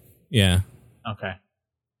did. Yeah. Okay.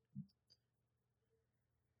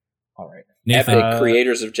 All right. Nathan, Epic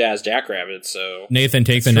creators of Jazz Jackrabbit, so... Nathan,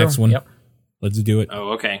 take the next one. Yep. Let's do it.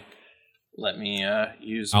 Oh, okay. Let me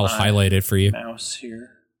use I'll my highlight it for you. mouse here.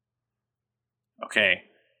 Okay.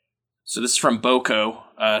 So this is from Boko.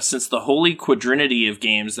 Since the holy quadrinity of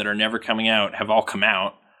games that are never coming out have all come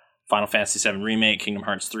out, Final Fantasy VII Remake, Kingdom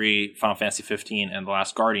Hearts 3, Final Fantasy 15, and The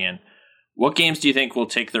Last Guardian, what games do you think will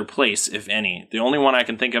take their place, if any? The only one I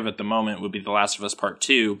can think of at the moment would be The Last of Us Part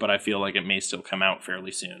 2, but I feel like it may still come out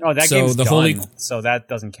fairly soon. Oh, that So game's the done, Holy- so that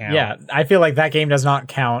doesn't count. Yeah, I feel like that game does not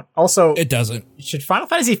count. Also, It doesn't. should Final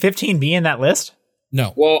Fantasy 15 be in that list?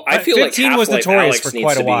 No. Well, I feel 15 like was Half-Life notorious Alex for needs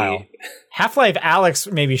quite to a while. be. Half-Life Alex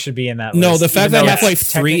maybe should be in that No, list. the fact even that though Half-Life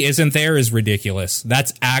it's 3 isn't there is ridiculous.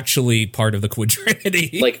 That's actually part of the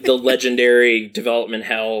Quadrinity. Like the legendary development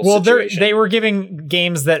hell Well, situation. they were giving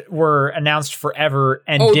games that were announced forever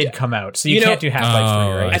and did come out, so you can't do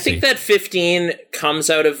Half-Life 3, right? I think that 15 comes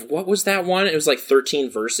out of, what was that one? It was like 13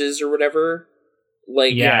 Verses or whatever.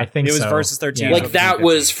 Like, Yeah, I think it was so. Versus 13. Yeah. like that 15.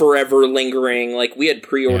 was forever lingering. Like we had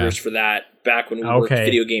pre-orders for that back when we worked Okay,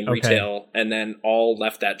 video game okay. retail, and then all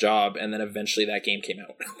left that job, and then eventually that game came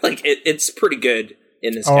out. Like it's pretty good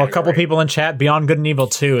in this. Oh, category. a couple people in chat. Beyond Good and Evil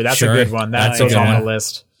 2. That's Sure, a good one. That that's a goes good on one. the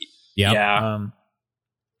list. Yep. Yeah.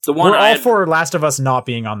 The one We're I all for Last of Us not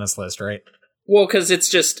being on this list, right? Well, because it's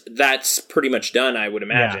just that's pretty much done. I would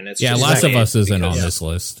imagine. It's Yeah, just Last of delayed Us isn't on because- this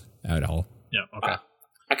list at all. Yeah. Okay.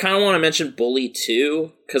 I kind of want to mention Bully 2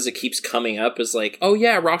 because it keeps coming up as like, oh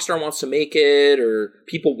yeah, Rockstar wants to make it, or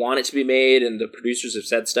people want it to be made, and the producers have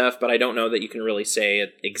said stuff, but I don't know that you can really say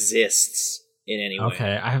it exists in any way.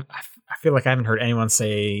 Okay. I feel like I haven't heard anyone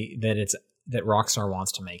say that Rockstar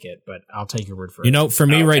wants to make it, but I'll take your word for it. You know, for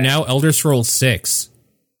me right now, Elder Scrolls 6.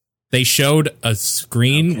 They showed a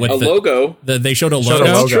screen with A logo. They showed a logo. Showed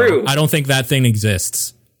a logo. True. I don't think that thing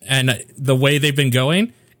exists. And the way they've been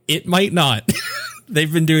going, it might not.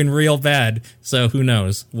 They've been doing real bad. So who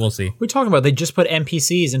knows? We'll see. What are we talking about? They just put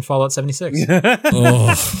NPCs in Fallout 76.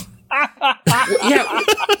 Oh, Yeah.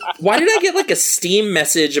 Why did I get like a Steam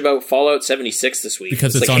message about Fallout 76 this week?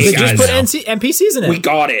 Because it's like, on hey, They just Steam put now. NPCs in it. we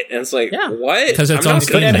got it. And it's like, Yeah. what? 'Cause it's I'm on not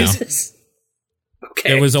Steam good at now. this.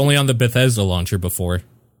 Okay. it was only on the Bethesda launcher before.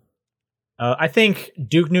 I think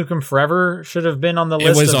Duke Nukem Forever should have been on the It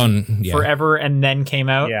list was of on Forever and then came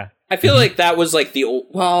out. Yeah. I feel like that was like the old.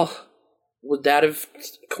 Well, would that have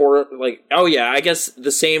core like? Oh yeah, I guess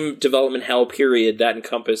the same development hell period that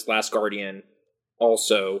encompassed Last Guardian,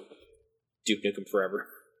 also Duke Nukem Forever.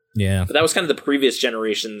 Yeah. But that was kind of the previous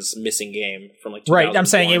generation's missing game from like. Right, I'm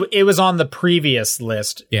saying 2001. it was on the previous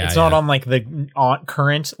list. Yeah, it's not yeah. on like the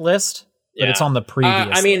current list, but Yeah. it's on the previous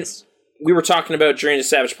I mean, list. we were talking about Journey to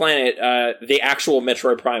Savage Planet. The actual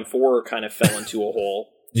Metroid Prime 4 kind of fell into a hole.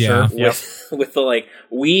 Yeah. Sure. With the like,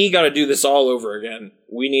 we got to do this all over again.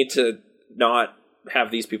 We need to not have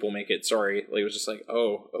these people make it. Sorry, like, it was just like,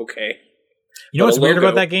 oh, okay. You know but what's a weird logo-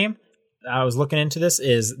 about that game? I was looking into this.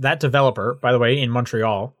 Is that developer, by the way, in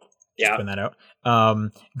Montreal? Yeah. Putting that out.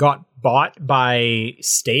 Got bought by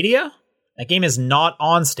Stadia. That game is not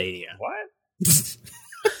on Stadia. What?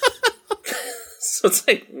 So it's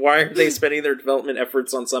like, why are they spending their development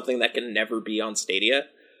efforts on something that can never be on Stadia?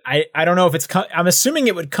 I don't know if it's. I'm assuming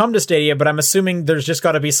it would come to Stadia, but I'm assuming there's just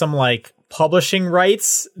got to be some like publishing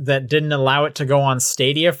rights that didn't allow it to go on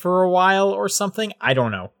Stadia for a while or something. I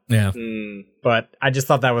don't know, Yeah. but I just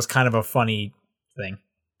thought that was kind of a funny thing.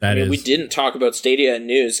 That is. We didn't talk about Stadia in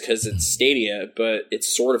news because it's Stadia, but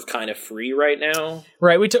it's sort of kind of free right now.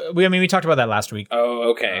 Right? We talked about that last week. Oh,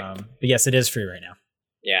 okay. But yes, it is free right now.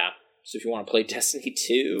 Yeah. So if you want to play Destiny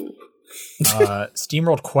 2.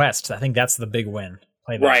 SteamWorld Quest. I think that's the big win.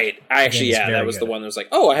 Play that. Right. I actually, game's yeah, very that was good. the one that was like,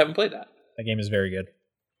 oh, I haven't played that. That game is very good.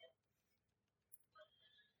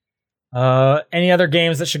 Any other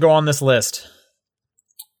games that should go on this list?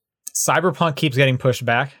 Cyberpunk keeps getting pushed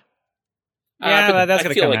back. Yeah, that's I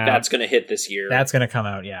gonna feel come like out. that's going to hit this year. That's going to come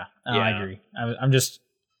out, yeah. I Yeah. agree. I'm just...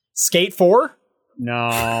 Skate 4?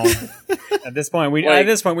 No. At this point, we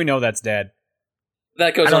Like- know that's dead.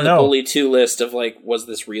 That goes I don't on the know. Bully 2 list of like, was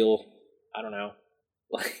this real? I don't know.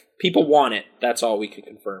 Like, people want it. That's all we can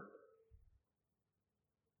confirm.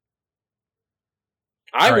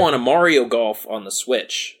 I All right. want a Mario Golf on the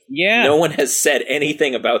Switch. Yeah. No one has said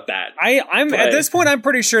anything about that. I'm But- at this point. I'm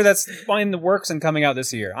pretty sure that's in the works and coming out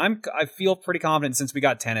this year. I feel pretty confident since we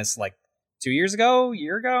got tennis like 2 years ago,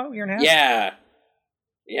 year and a half. Yeah.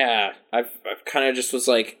 Yeah. I've kind of just was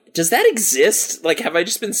like, does that exist? Like, have I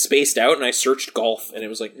just been spaced out and I searched golf and it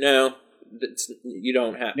was like, no, you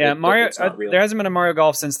don't have. Yeah, Mario. It's not real. There hasn't been a Mario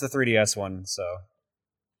Golf since the 3DS one. So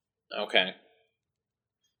Okay.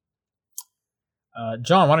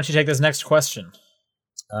 John, why don't you take this next question?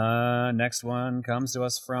 next one comes to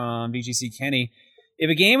us from VGC Kenny. If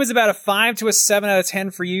a game is about a 5 to a 7 out of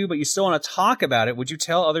 10 for you, but you still want to talk about it, would you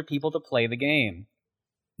tell other people to play the game?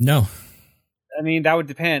 No. I mean, that would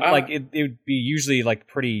depend. Like, it would be usually like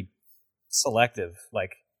pretty selective.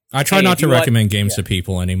 Like, I try Hey, not if to you like- recommend games to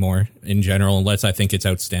people anymore in general, unless I think it's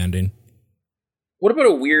outstanding. What about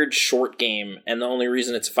a weird short game and the only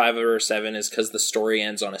reason it's 5 or 7 is because the story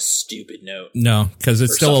ends on a stupid note? No, because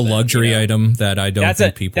it's Or still a something, luxury you know? item that I don't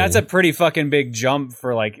think people... That's a pretty fucking big jump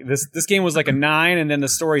for like this game was like a 9, and then the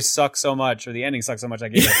story sucks so much, or the ending sucks so much, I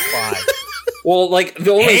gave it a 5. Well, like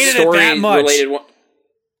the only Hated it that story much. related one.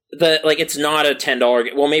 it's not a $10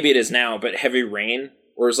 game. Well, maybe it is now, but Heavy Rain,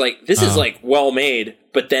 where it's like, this is like well made,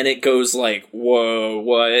 but then it goes like, whoa,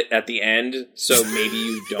 what at the end? So maybe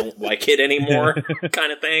you don't like it anymore,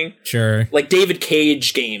 kind of thing. Sure. Like David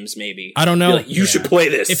Cage games, maybe. I don't know. Like, you should play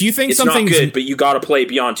this. If you think it's something's not good, but you got to play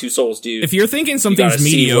Beyond Two Souls, dude. If you're thinking something's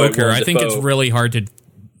mediocre, I think it's really hard to.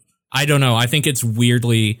 I don't know. I think it's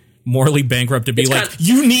weirdly morally bankrupt to be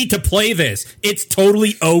you need to play this. It's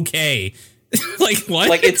totally okay. Like what?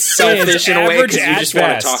 Like it's selfish in a way because you just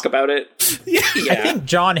want to talk about it. Yeah. I think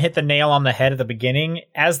John hit the nail on the head at the beginning.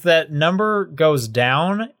 As that number goes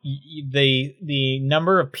down, the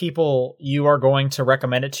number of people you are going to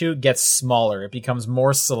recommend it to gets smaller. It becomes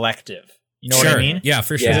more selective. You know what I mean? Yeah,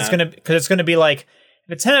 for sure. Because it's gonna be like,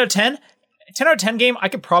 if it's 10 out of 10, 10 out of 10 game, I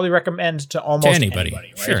could probably recommend to almost anybody.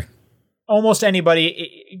 Right? Sure. Almost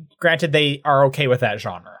anybody. Granted, they are okay with that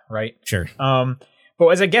genre, right? Sure. But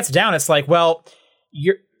as it gets down, it's like, well,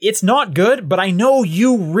 it's not good, but I know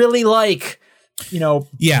you really like,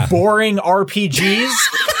 boring RPGs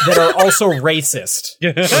that are also racist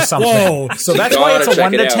or something. Whoa. So that's why it's a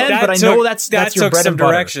 1 to 10, but I know that's your bread and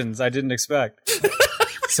butter. Directions I didn't expect.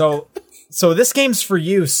 So this game's for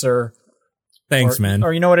you, sir. Thanks, man.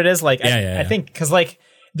 Or you know what it is? Like, I think, because like,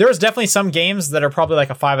 there's definitely some games that are probably like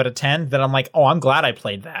a 5 out of 10 that I'm like, oh, I'm glad I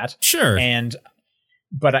played that. Sure.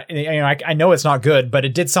 But I know it's not good, but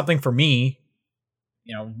it did something for me.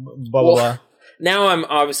 Blah blah blah. Now I'm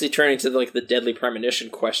obviously turning to like the Deadly Premonition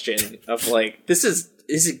question of like, is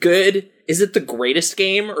it good? Is it the greatest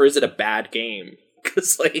game or is it a bad game?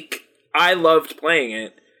 Because like I loved playing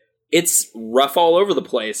it. It's rough all over the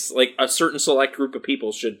place. Like a certain select group of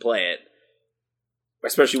people should play it,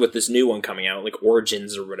 especially with this new one coming out, like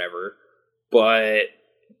Origins or whatever. But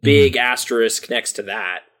big asterisk next to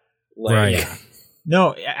that. Like, right. Yeah.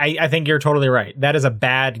 No, I think you're totally right. That is a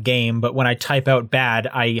bad game, but when I type out bad,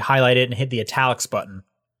 I highlight it and hit the italics button.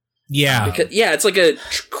 Yeah. Because, it's like a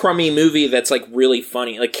crummy movie that's like really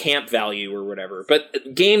funny, like camp value or whatever.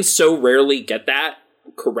 But games so rarely get that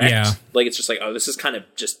correct. Yeah. Like it's just like, oh, this is kind of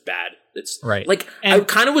just bad. It's right. Like I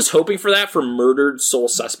kind of was hoping for that for Murdered Soul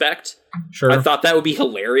Suspect. Sure. I thought that would be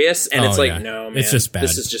hilarious, and it's like, no, man, it's just bad.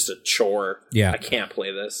 This is just a chore. Yeah. I can't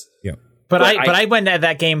play this. Yeah. But I went at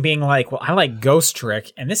that game being like, well, I like Ghost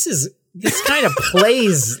Trick, and this kind of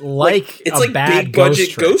plays like it's a like bad big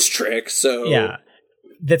budget Ghost Trick. So yeah,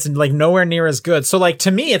 that's like nowhere near as good. So like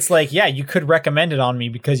to me, it's like, yeah, you could recommend it on me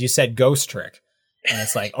because you said Ghost Trick, and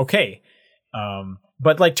it's like, okay.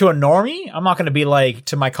 But like to a normie, I'm not going to be like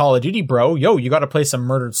to my Call of Duty bro, yo, you got to play some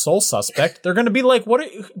Murdered Soul Suspect. They're going to be like, what?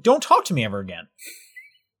 Don't talk to me ever again.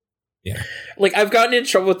 Yeah. Like, I've gotten in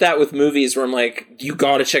trouble with that with movies where I'm like, you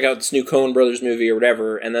gotta check out this new Coen Brothers movie or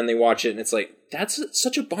whatever, and then they watch it and it's like, that's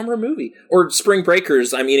such a bummer movie. Or Spring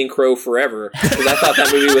Breakers, I'm Eating Crow Forever, because I thought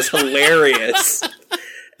that movie was hilarious.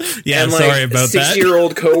 Yeah, and, sorry about that.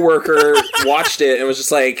 6-year-old coworker watched it and was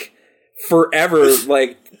just like, forever,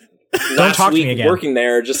 like, last week working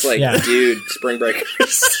there, just like, dude, Spring Breakers.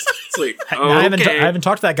 It's like, I haven't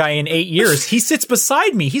talked to that guy in 8 years. He sits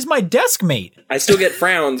beside me. He's my desk mate. I still get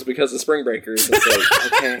frowns because of Spring Breakers. It's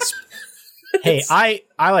like, okay. Hey,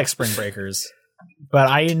 I like Spring Breakers, but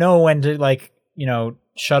I know when to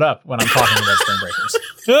shut up when I'm talking about Spring Breakers.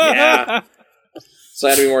 Yeah. So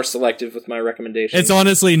I had to be more selective with my recommendations. It's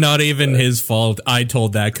honestly not even his fault. I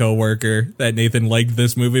told that coworker that Nathan liked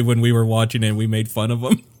this movie when we were watching it and we made fun of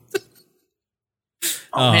him.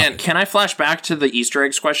 Oh man, can I flash back to the Easter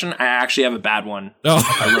eggs question? I actually have a bad one.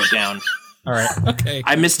 I wrote down. All right. Okay.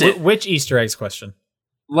 I missed it. Which Easter eggs question?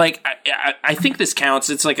 Like, I think this counts.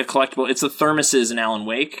 It's like a collectible. It's the thermoses in Alan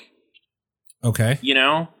Wake. Okay. You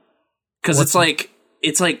know? Because it's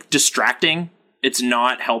like distracting. It's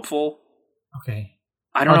not helpful. Okay.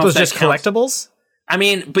 I don't know if those just counts. Collectibles? I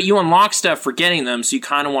mean, but you unlock stuff for getting them, so you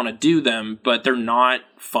kind of want to do them, but they're not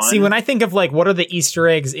fun. See, when I think of like what are the Easter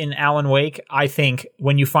eggs in Alan Wake, I think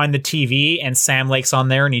when you find the TV and Sam Lake's on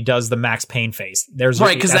there and he does the Max Payne face.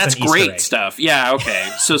 Right, because that's great stuff. Yeah,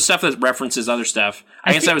 okay. So stuff that references other stuff.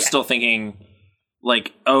 I guess I was still thinking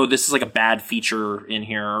like, oh, this is like a bad feature in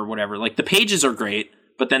here or whatever. Like the pages are great,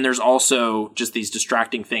 but then there's also just these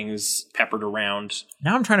distracting things peppered around.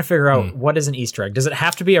 Now I'm trying to figure out what is an Easter egg. Does it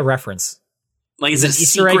have to be a reference? Like, is it an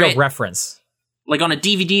Easter egg a reference? Like on a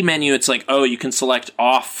DVD menu, it's like, oh, you can select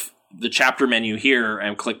off the chapter menu here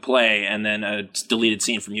and click play, and then a deleted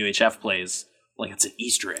scene from UHF plays. Like it's an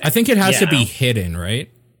Easter egg. I think it has to be hidden, right?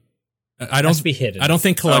 It has to be hidden. I don't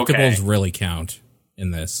think collectibles really count in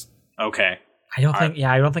this. Okay. I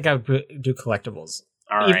don't think I would do collectibles.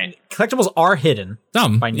 All right. Collectibles are hidden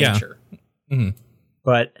by nature. Mm-hmm.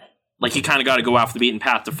 But Like, you kind of got to go off the beaten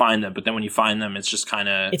path to find them, but then when you find them, it's just kind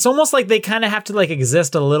of... It's almost like they kind of have to, like,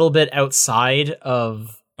 exist a little bit outside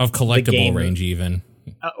of collectible range, even.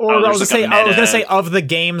 Or I was gonna say of the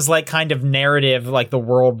game's, like, kind of narrative, like, the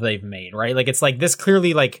world they've made, right? Like, it's like, this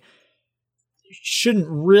clearly, like, shouldn't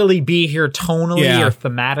really be here tonally or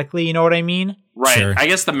thematically, you know what I mean? Right. Sure. I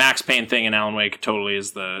guess the Max Payne thing in Alan Wake totally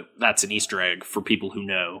is that's an Easter egg for people who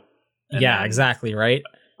know. And yeah, exactly, right?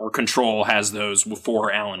 Or Control has those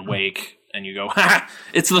for Alan Wake, and you go, ha!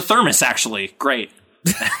 It's the thermos, actually. Great.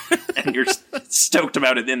 And you're stoked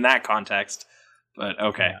about it in that context. But,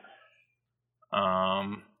 okay.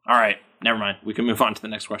 All right. Never mind. We can move on to the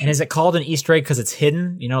next question. And is it called an Easter egg because it's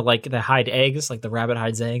hidden? You know, like they hide eggs, like the rabbit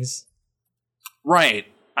hides eggs? Right.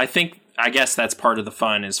 I guess that's part of the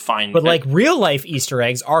fun is finding... But, like, real-life Easter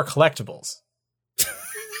eggs are collectibles.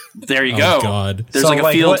 There you go. God. There's like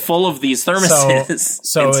a field full of these thermoses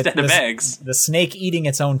instead of eggs. The snake eating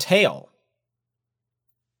its own tail.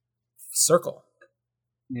 Circle.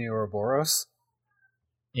 Ouroboros?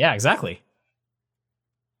 Yeah, exactly.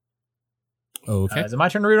 Okay. Is it my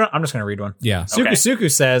turn to read one? I'm just going to read one. Yeah.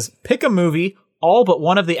 Suku says, pick a movie. All but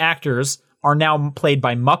one of the actors are now played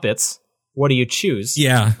by Muppets. What do you choose?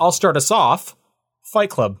 Yeah. I'll start us off. Fight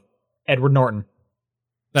Club. Edward Norton.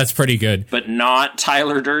 That's pretty good. But not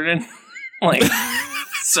Tyler Durden. Like,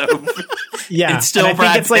 so yeah, it's still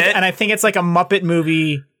Brad Pitt. And I think it's like a Muppet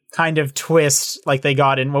movie kind of twist, like they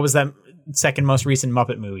got in, what was that second most recent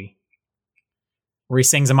Muppet movie? Where he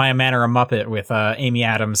sings Am I a Man or a Muppet with Amy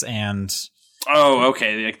Adams and... Oh,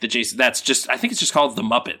 okay. Like the Jason, that's just, I think it's just called The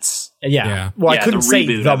Muppets. Yeah. Well, yeah, I couldn't say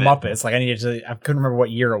the Muppets. Like I couldn't remember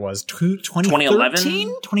what year it was. 2011?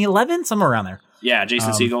 2011? Somewhere around there. Yeah,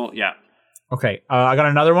 Jason Segel. Yeah. Okay. I got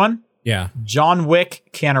another one. Yeah. John Wick,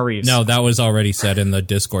 Keanu Reeves. No, that was already said in the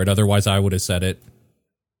Discord. Otherwise, I would have said it.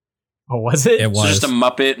 Oh, was it? It was. So just a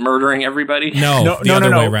Muppet murdering everybody? No, the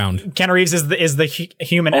other way around. Keanu Reeves is the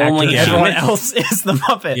human Only actor. Everyone else is the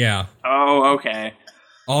Muppet. Yeah. Oh, okay.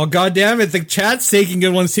 Oh, goddamn it. The chat's taking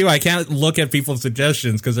good ones, too. I can't look at people's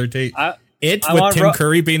suggestions because they're taking... with Tim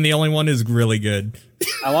Curry being the only one is really good.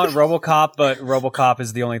 I want RoboCop, but RoboCop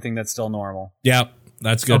is the only thing that's still normal. Yeah,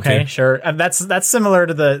 that's good, okay, too. Sure. And that's similar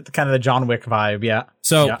to the kind of the John Wick vibe, yeah.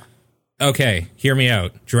 So, okay, hear me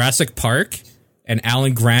out. Jurassic Park and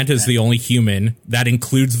Alan Grant is the only human. That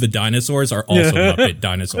includes the dinosaurs are also Muppet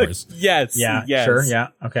dinosaurs. Yes. Yeah, yes. sure, yeah,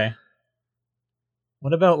 okay.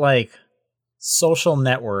 What about, like, Social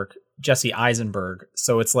Network, Jesse Eisenberg?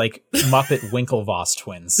 So it's like Muppet Winklevoss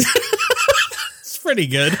twins. It's pretty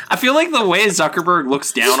good. I feel like the way Zuckerberg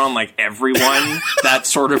looks down on like everyone, that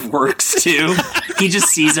sort of works too. He just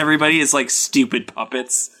sees everybody as like stupid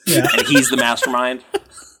puppets, and he's the mastermind.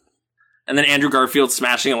 And then Andrew Garfield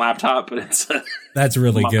smashing a laptop, but it's that's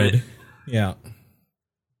really Muppet. good. Yeah.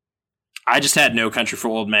 I just had No Country for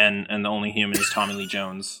Old Men, and the only human is Tommy Lee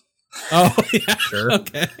Jones. Oh yeah, sure.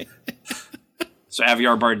 Okay. So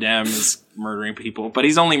Javier Bardem is murdering people, but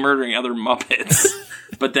he's only murdering other Muppets.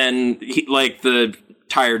 But then, like, the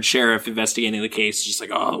tired sheriff investigating the case is just like,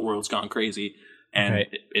 oh, the world's gone crazy. And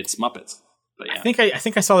it's Muppets. But yeah. I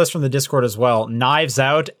think I saw this from the Discord as well. Knives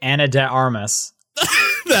Out, Ana de Armas.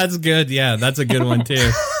 That's good. Yeah, that's a good one,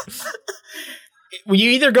 too. Well,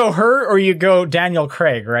 you either go her or you go Daniel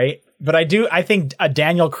Craig, right? But I think a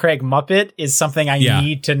Daniel Craig Muppet is something I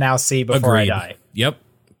need to now see before I die. Yep.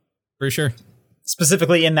 For sure.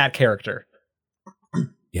 Specifically in that character.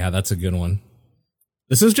 Yeah, that's a good one.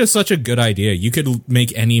 This is just such a good idea. You could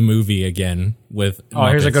make any movie again with Muppets.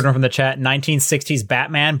 Here's a good one from the chat. 1960s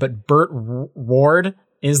Batman, but Burt Ward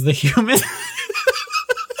is the human.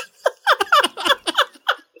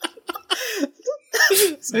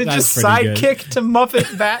 So just sidekick to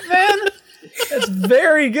Muppet Batman? That's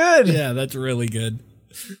very good. Yeah, that's really good.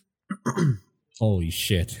 Holy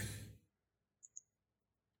shit.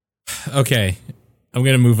 Okay. I'm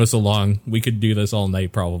going to move us along. We could do this all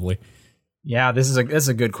night, probably. Yeah, this is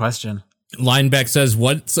a good question. Lineback says,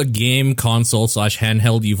 what's a game, console /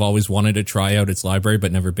 handheld you've always wanted to try out its library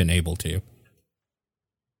but never been able to?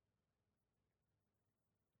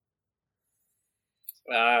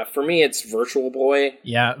 For me, it's Virtual Boy.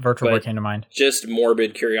 Yeah, Virtual Boy came to mind. Just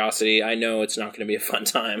morbid curiosity. I know it's not going to be a fun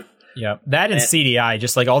time. Yeah, that and CDI,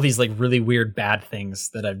 just like all these like really weird bad things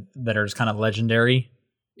that are just kind of legendary.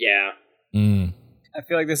 Yeah. I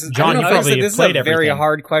feel like this is John. this is a very everything.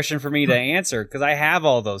 hard question for me to answer because I have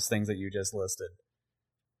all those things that you just listed.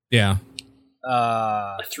 Yeah.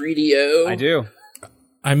 3DO. I do.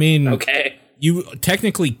 I mean, okay. You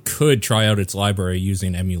technically could try out its library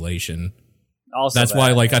using emulation. Also, that's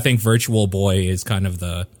why, like, I think Virtual Boy is kind of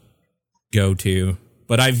the go-to.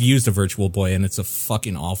 but I've used a Virtual Boy and it's a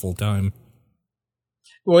fucking awful time.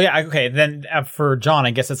 Well, yeah, okay. Then for John,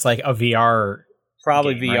 I guess it's like a VR.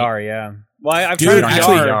 Probably game, VR, right? yeah. Well, I've Dude, tried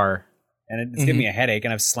actually, VR, and it's giving me a headache,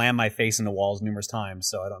 and I've slammed my face into walls numerous times,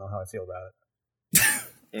 so I don't know how I feel about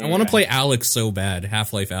it. I want to play Alex so bad,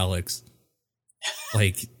 Half-Life Alex.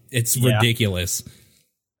 Like, it's ridiculous.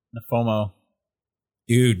 The FOMO.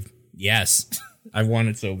 Dude, yes. I want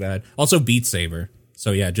it so bad. Also, Beat Saber.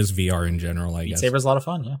 So yeah, just VR in general, I guess. Beat Saber's a lot of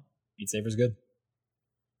fun, yeah. Beat Saber's good.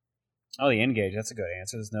 Oh, the N-Gage, that's a good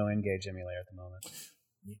answer. There's no N-Gage emulator at the moment.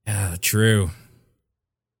 Yeah, true.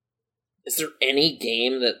 Is there any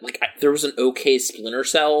game that, like, there was an okay Splinter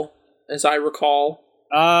Cell, as I recall?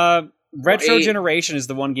 Retro Generation is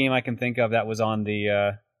the one game I can think of that was on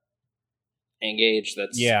the... N-Gage,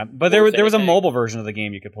 that's... Yeah, but there was a mobile version of the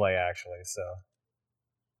game you could play, actually, so...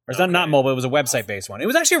 Or it's not mobile, it was a website-based one. It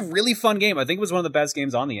was actually a really fun game. I think it was one of the best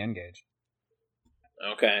games on the N-Gage.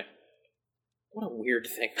 Okay. What a weird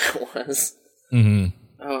thing that was. Mm-hmm.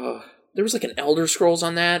 Oh, there was like an Elder Scrolls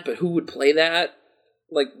on that, but who would play that?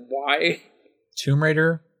 Like, why? Tomb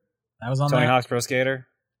Raider, that was on Tony there. Hawk's Pro Skater.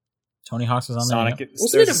 Tony Hawk's was on Sonic. there.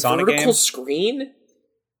 Wasn't it a Sonic vertical game? screen?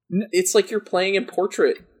 It's like you're playing in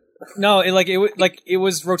portrait. No, it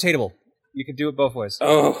was rotatable. You could do it both ways.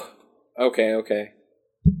 Oh, okay.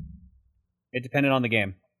 It depended on the game.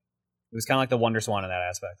 It was kind of like the Wonder Swan in that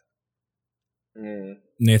aspect.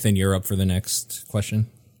 Nathan, you're up for the next question.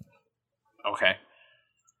 Okay.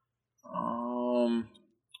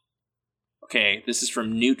 Okay, this is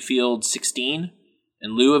from Newtfield16.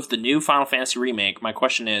 In lieu of the new Final Fantasy remake, my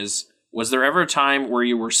question is, was there ever a time where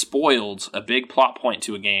you were spoiled a big plot point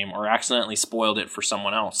to a game or accidentally spoiled it for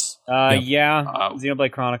someone else? Yeah.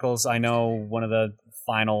 Xenoblade Chronicles, I know one of the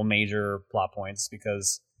final major plot points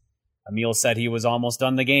because Emil said he was almost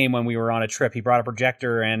done the game when we were on a trip. He brought a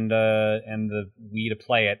projector and the Wii to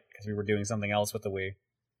play it because we were doing something else with the Wii.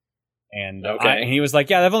 And he was like,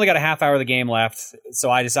 yeah, I've only got a half hour of the game left. So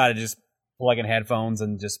I decided to just plug in headphones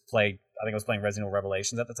and just play, I think I was playing Resident Evil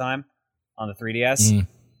Revelations at the time on the 3DS.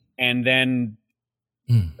 And then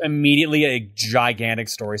immediately a gigantic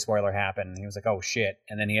story spoiler happened. And he was like, oh shit.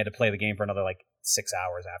 And then he had to play the game for another 6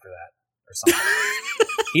 hours after that or something.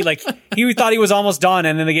 he thought he was almost done,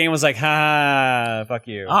 and then the game was like, ha, fuck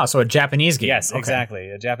you. Ah, so a Japanese game. Yes, exactly.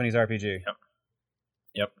 A Japanese RPG.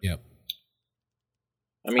 Yep.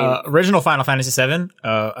 I mean, original Final Fantasy VII,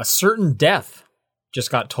 a certain death just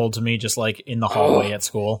got told to me just in the hallway at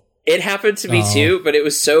school. It happened to me too, but it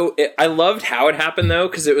was I loved how it happened though,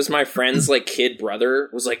 because it was my friend's kid brother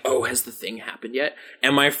was like, oh, has the thing happened yet?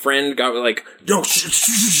 And my friend got like, no,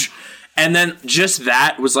 and then just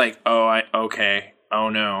that was like, okay, oh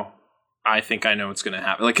no, I think I know what's going to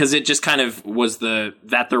happen. Because it just kind of was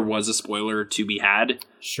that there was a spoiler to be had.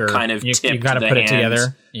 Sure. Kind of tipped you gotta the put it hands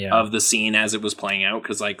together of the scene as it was playing out.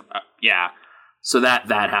 Because so that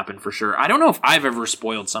happened for sure. I don't know if I've ever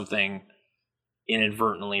spoiled something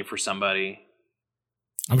inadvertently for somebody.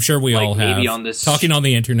 I'm sure we all have. Maybe on this talking on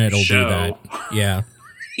the internet will show. do that. Yeah.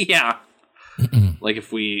 Yeah.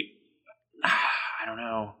 If we, I don't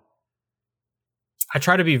know. I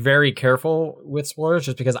try to be very careful with spoilers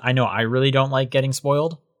just because I know I really don't like getting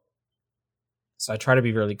spoiled. So I try to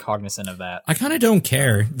be really cognizant of that. I kind of don't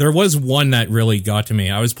care. There was one that really got to me.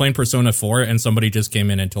 I was playing Persona 4 and somebody just came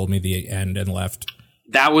in and told me the end and left.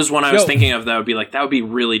 That was one I was thinking of. That would be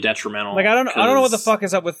really detrimental. I don't know what the fuck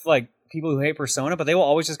is up with people who hate Persona, but they will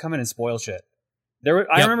always just come in and spoil shit.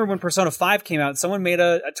 I remember when Persona 5 came out, someone made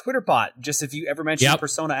a Twitter bot just if you ever mentioned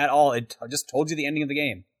Persona at all, it just told you the ending of the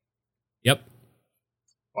game. Yep.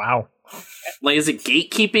 Wow. Is it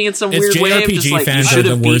gatekeeping in some it's weird way? JRPG fans are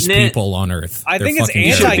the worst people on earth. I think it's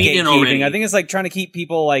anti-gatekeeping. I think it's trying to keep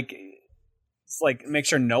people make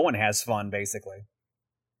sure no one has fun, basically.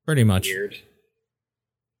 Pretty much. Weird.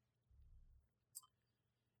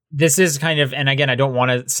 This is kind of, and again, I don't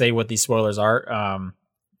want to say what these spoilers are,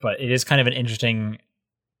 but it is kind of an interesting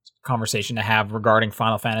conversation to have regarding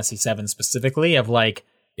Final Fantasy VII specifically of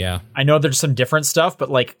I know there's some different stuff,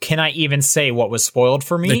 but can I even say what was spoiled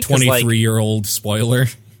for me? The 23-year-old spoiler.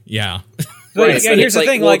 Yeah. Right, here's the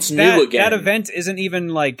thing, that event isn't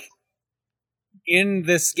even in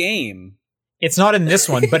this game. It's not in this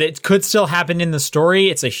one, but it could still happen in the story.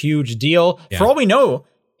 It's a huge deal. Yeah. For all we know,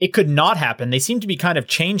 it could not happen. They seem to be kind of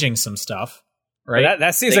changing some stuff, right?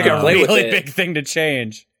 That seems like a really big thing to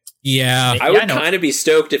change. Yeah. I would kind of be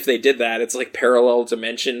stoked if they did that. It's parallel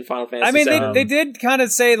dimension Final Fantasy I mean, VII. they did kind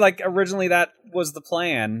of say, originally that was the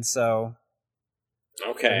plan, so...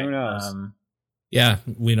 Okay. Who knows? Yeah,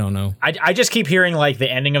 we don't know. I just keep hearing,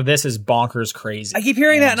 the ending of this is bonkers crazy. I keep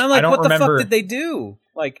hearing that, and I'm like, what the fuck did they do?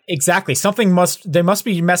 Like exactly, they must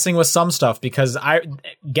be messing with some stuff, because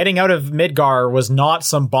getting out of Midgar was not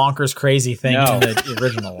some bonkers crazy thing in the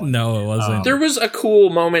original one. No, it wasn't. There was a cool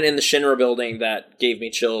moment in the Shinra building that gave me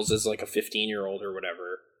chills as like a 15-year-old or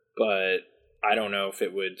whatever, but I don't know if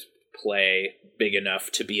it would play big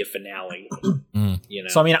enough to be a finale. You know?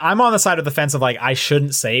 So I mean, I'm on the side of the fence of like, I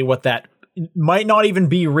shouldn't say what that might not even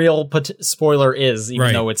be real spoiler is,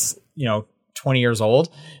 even though it's 20 years old,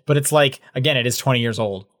 but it's like, again, it is 20 years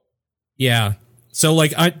old. Yeah. So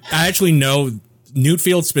like I actually know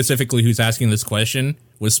Newtfield specifically, who's asking this question,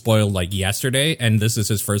 was spoiled like yesterday, and this is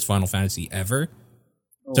his first Final Fantasy ever.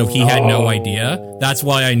 So he had no idea. That's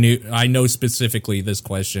why I know specifically this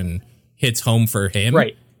question hits home for him.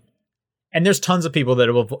 Right. And there's tons of people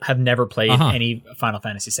that will have never played any Final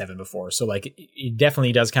Fantasy VII before. So like it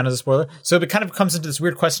definitely does count as a spoiler. So it kind of comes into this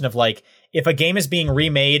weird question of like, if a game is being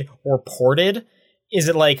remade or ported, is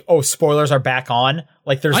it like, oh, spoilers are back on?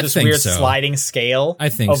 Like there's this weird sliding scale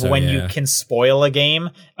of when you can spoil a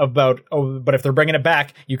game but if they're bringing it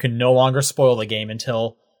back, you can no longer spoil the game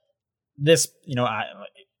until this,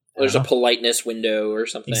 there's a politeness window or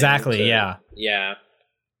something. Exactly. Yeah.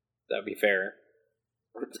 That'd be fair.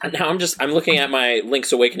 Now I'm looking at my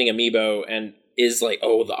Link's Awakening amiibo and is like,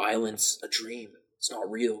 oh, the island's a dream. It's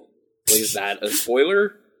not real. Like, is that a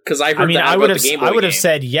spoiler? Because I heard that about the Game Boy I would have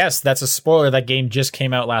said, yes, that's a spoiler. That game just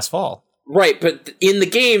came out last fall. Right, but in the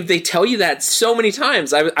game, they tell you that so many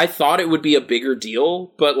times. I thought it would be a bigger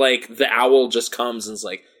deal, but like the owl just comes and is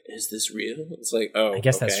like, is this real? It's like, oh, I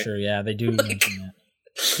guess that's true. Yeah, they do mention that.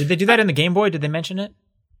 Did they do that in the Game Boy? Did they mention it?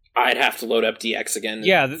 I'd have to load up DX again.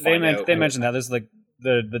 Yeah, they mentioned that. There's like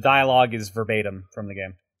the dialogue is verbatim from the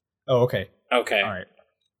game. Oh, okay. Okay. All right.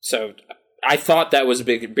 So I thought that was a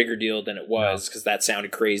bigger deal than it was, because that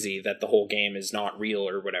sounded crazy that the whole game is not real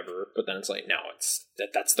or whatever. But then it's like, no,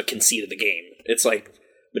 that's the conceit of the game. It's like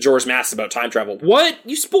Majora's Mask about time travel. What?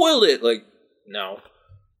 You spoiled it. Like, no,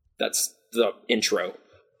 that's the intro.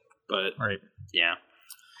 But right. Yeah.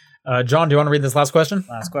 John, do you want to read this last question?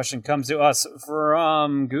 Last question comes to us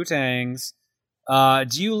from Gootangs.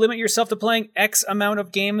 Do you limit yourself to playing X amount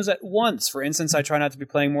of games at once? For instance, I try not to be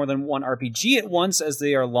playing more than one RPG at once, as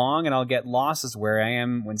they are long and I'll get lost as where I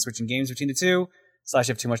am when switching games between the two, /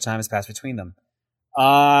 if too much time has passed between them.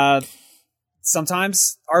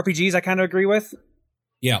 Sometimes RPGs I kind of agree with.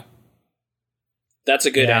 Yeah. That's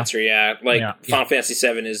a good answer, yeah. Like, Final Fantasy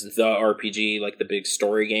VII is the RPG, like the big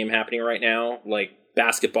story game happening right now. Like,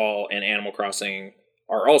 Basketball and Animal Crossing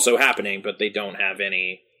are also happening, but they don't have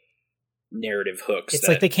any narrative hooks. It's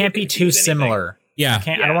like they can't be too similar. Yeah.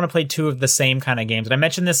 I don't want to play two of the same kind of games. And I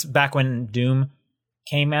mentioned this back when Doom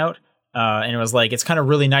came out, and it was like, it's kind of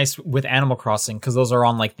really nice with Animal Crossing because those are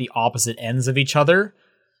on like the opposite ends of each other,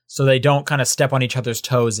 so they don't kind of step on each other's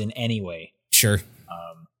toes in any way. Sure.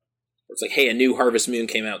 It's like, hey, a new Harvest Moon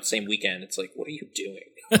came out the same weekend. It's like, what are you doing?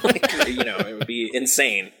 Like, it would be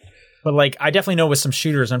insane. But like, I definitely know with some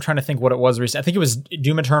shooters, I'm trying to think what it was recently. I think it was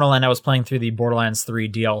Doom Eternal, and I was playing through the Borderlands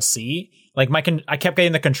 3 DLC. Like I kept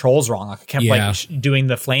getting the controls wrong. Like, I kept doing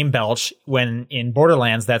the flame belch when in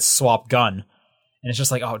Borderlands that's swap gun, and it's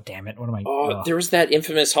just like, oh damn it, what am I? There was that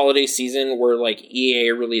infamous holiday season where like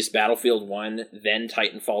EA released Battlefield 1, then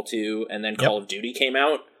Titanfall 2, and then Call of Duty came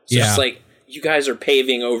out. So it's like, you guys are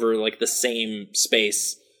paving over like the same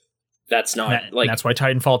space. That's not and that's why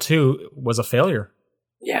Titanfall 2 was a failure.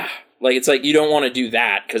 Yeah. Like, it's like, you don't want to do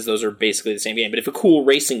that because those are basically the same game. But if a cool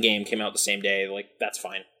racing game came out the same day, like, that's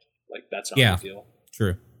fine. Like, that's not a big deal.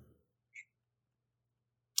 True.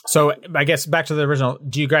 So, I guess back to the original,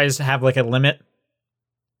 do you guys have, like, a limit?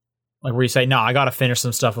 Like, where you say, no, I got to finish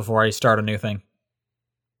some stuff before I start a new thing?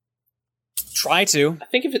 Try to. I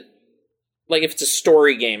think if it's a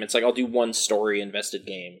story game, it's like, I'll do one story invested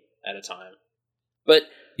game at a time. But...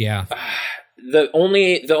 yeah. The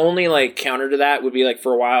only like counter to that would be like,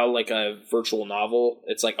 for a while, like a virtual novel.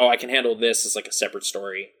 It's like, oh, I can handle this as like a separate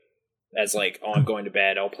story. As like, oh, I'm going to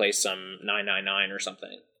bed, I'll play some 999 or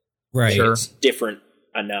something. Right. Sure. It's different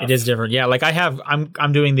enough. It is different. Yeah, like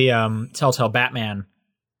I'm doing the Telltale Batman,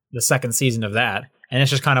 the second season of that, and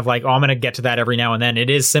it's just kind of like, oh, I'm going to get to that every now and then.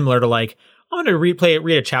 It is similar to like, I'm going to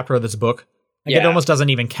read a chapter of this book. Like, it almost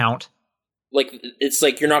doesn't even count. Like, it's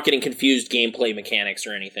like you're not getting confused gameplay mechanics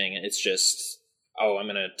or anything. It's just, oh, I'm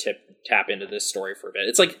going to tap into this story for a bit.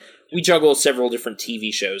 It's like we juggle several different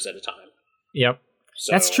TV shows at a time. Yep.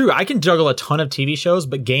 So, that's true. I can juggle a ton of TV shows,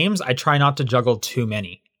 but games, I try not to juggle too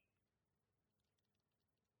many.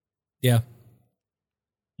 Yeah.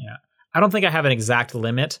 Yeah. I don't think I have an exact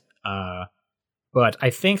limit, but I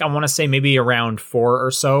think I want to say maybe around 4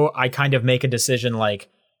 or so, I kind of make a decision like,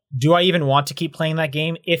 do I even want to keep playing that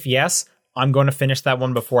game? If yes, I'm going to finish that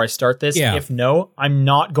one before I start this. Yeah. If no, I'm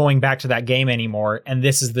not going back to that game anymore, and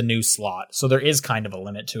this is the new slot. So there is kind of a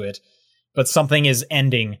limit to it, but something is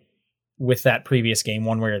ending with that previous game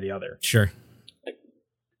one way or the other. Sure.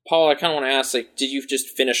 Paul, I kind of want to ask, like, did you just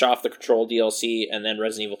finish off the Control DLC and then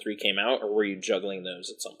Resident Evil 3 came out, or were you juggling those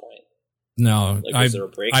at some point? No, Like, was there a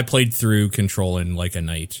break? I played through Control in like a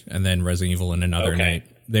night, and then Resident Evil in another night.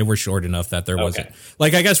 They were short enough that there wasn't.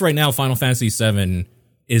 Like, I guess right now, Final Fantasy VII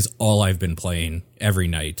is all I've been playing every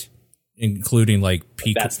night, including like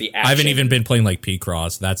P. That's the I haven't action. even been playing like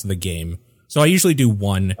P-Cross. That's the game. So I usually do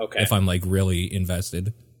one Okay. if I'm like really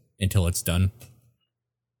invested until it's done.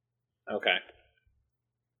 Okay.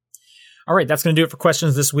 All right, that's going to do it for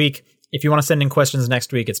questions this week. If you want to send in questions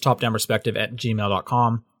next week, it's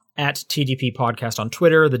topdownperspective@gmail.com, at TDP Podcast on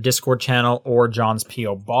Twitter, the Discord channel, or John's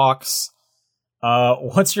P.O. Box.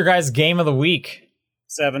 What's your guys' game of the week?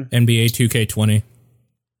 7. NBA 2K20.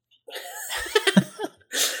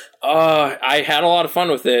 I had a lot of fun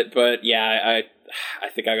with it, but yeah, I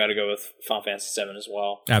think I got to go with Final Fantasy VII as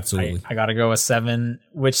well. Absolutely. I got to go with 7,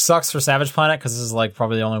 which sucks for Savage Planet because this is like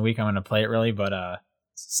probably the only week I'm going to play it really, but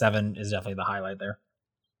 7 is definitely the highlight there.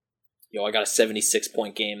 Yo, I got a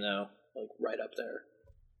 76-point game though, like right up there.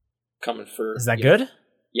 Coming for Is that good?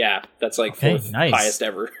 Yeah, that's like Okay, fourth nice. highest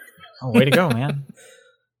ever. Oh, way to go, man.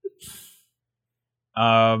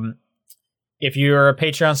 If you're a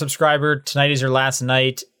Patreon subscriber, tonight is your last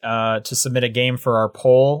night to submit a game for our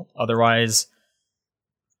poll. Otherwise,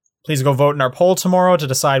 please go vote in our poll tomorrow to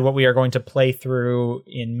decide what we are going to play through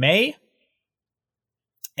in May.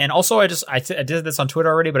 And also, I did this on Twitter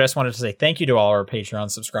already, but I just wanted to say thank you to all our Patreon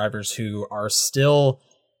subscribers who are still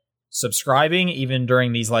subscribing even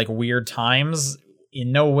during these like weird times.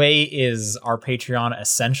 In no way is our Patreon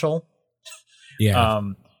essential. Yeah.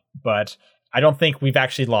 But I don't think we've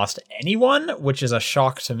actually lost anyone, which is a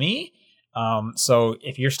shock to me. So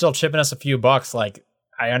if you're still chipping us a few bucks, like,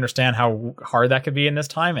 I understand how hard that could be in this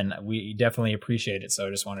time, and we definitely appreciate it. So I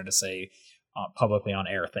just wanted to say publicly on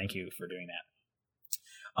air, thank you for doing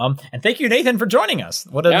that. And thank you, Nathan, for joining us.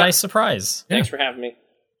 What a nice surprise. Thanks for having me.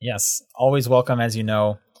 Yes, always welcome, as you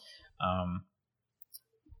know.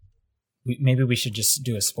 Maybe we should just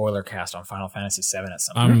do a spoiler cast on Final Fantasy VII at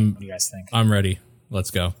some point. What do you guys think? I'm ready.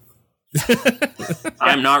 Let's go.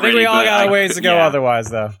 I'm not I think ready. we all but got a ways to go otherwise,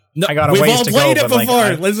 though. No, I got a we've ways all to played go, it but, before.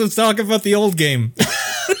 like, Let's just talk about the old game.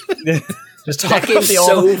 Just talk about game's the old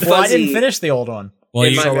so one. Well, I didn't fuzzy. finish the old one. Well,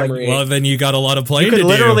 In my memory. well, then you got a lot of playing You could to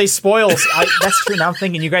literally do. spoil. That's true. Now I'm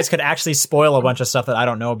thinking you guys could actually spoil a bunch of stuff that I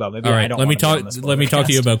don't know about. Maybe All I right, don't. let me wanna be on talk. the spoiler Let me talk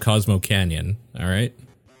to you cast. about Cosmo Canyon. All right.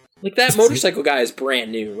 Like, that motorcycle guy is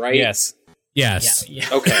brand new, right? Yes. Yes. Yeah.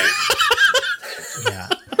 Okay. Yeah.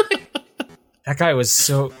 That guy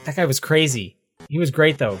was crazy. He was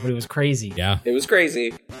great though, but he was crazy. Yeah. It was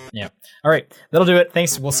crazy. Yeah. All right. That'll do it.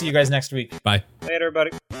 Thanks. We'll see you guys next week. Bye. Later,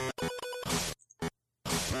 everybody.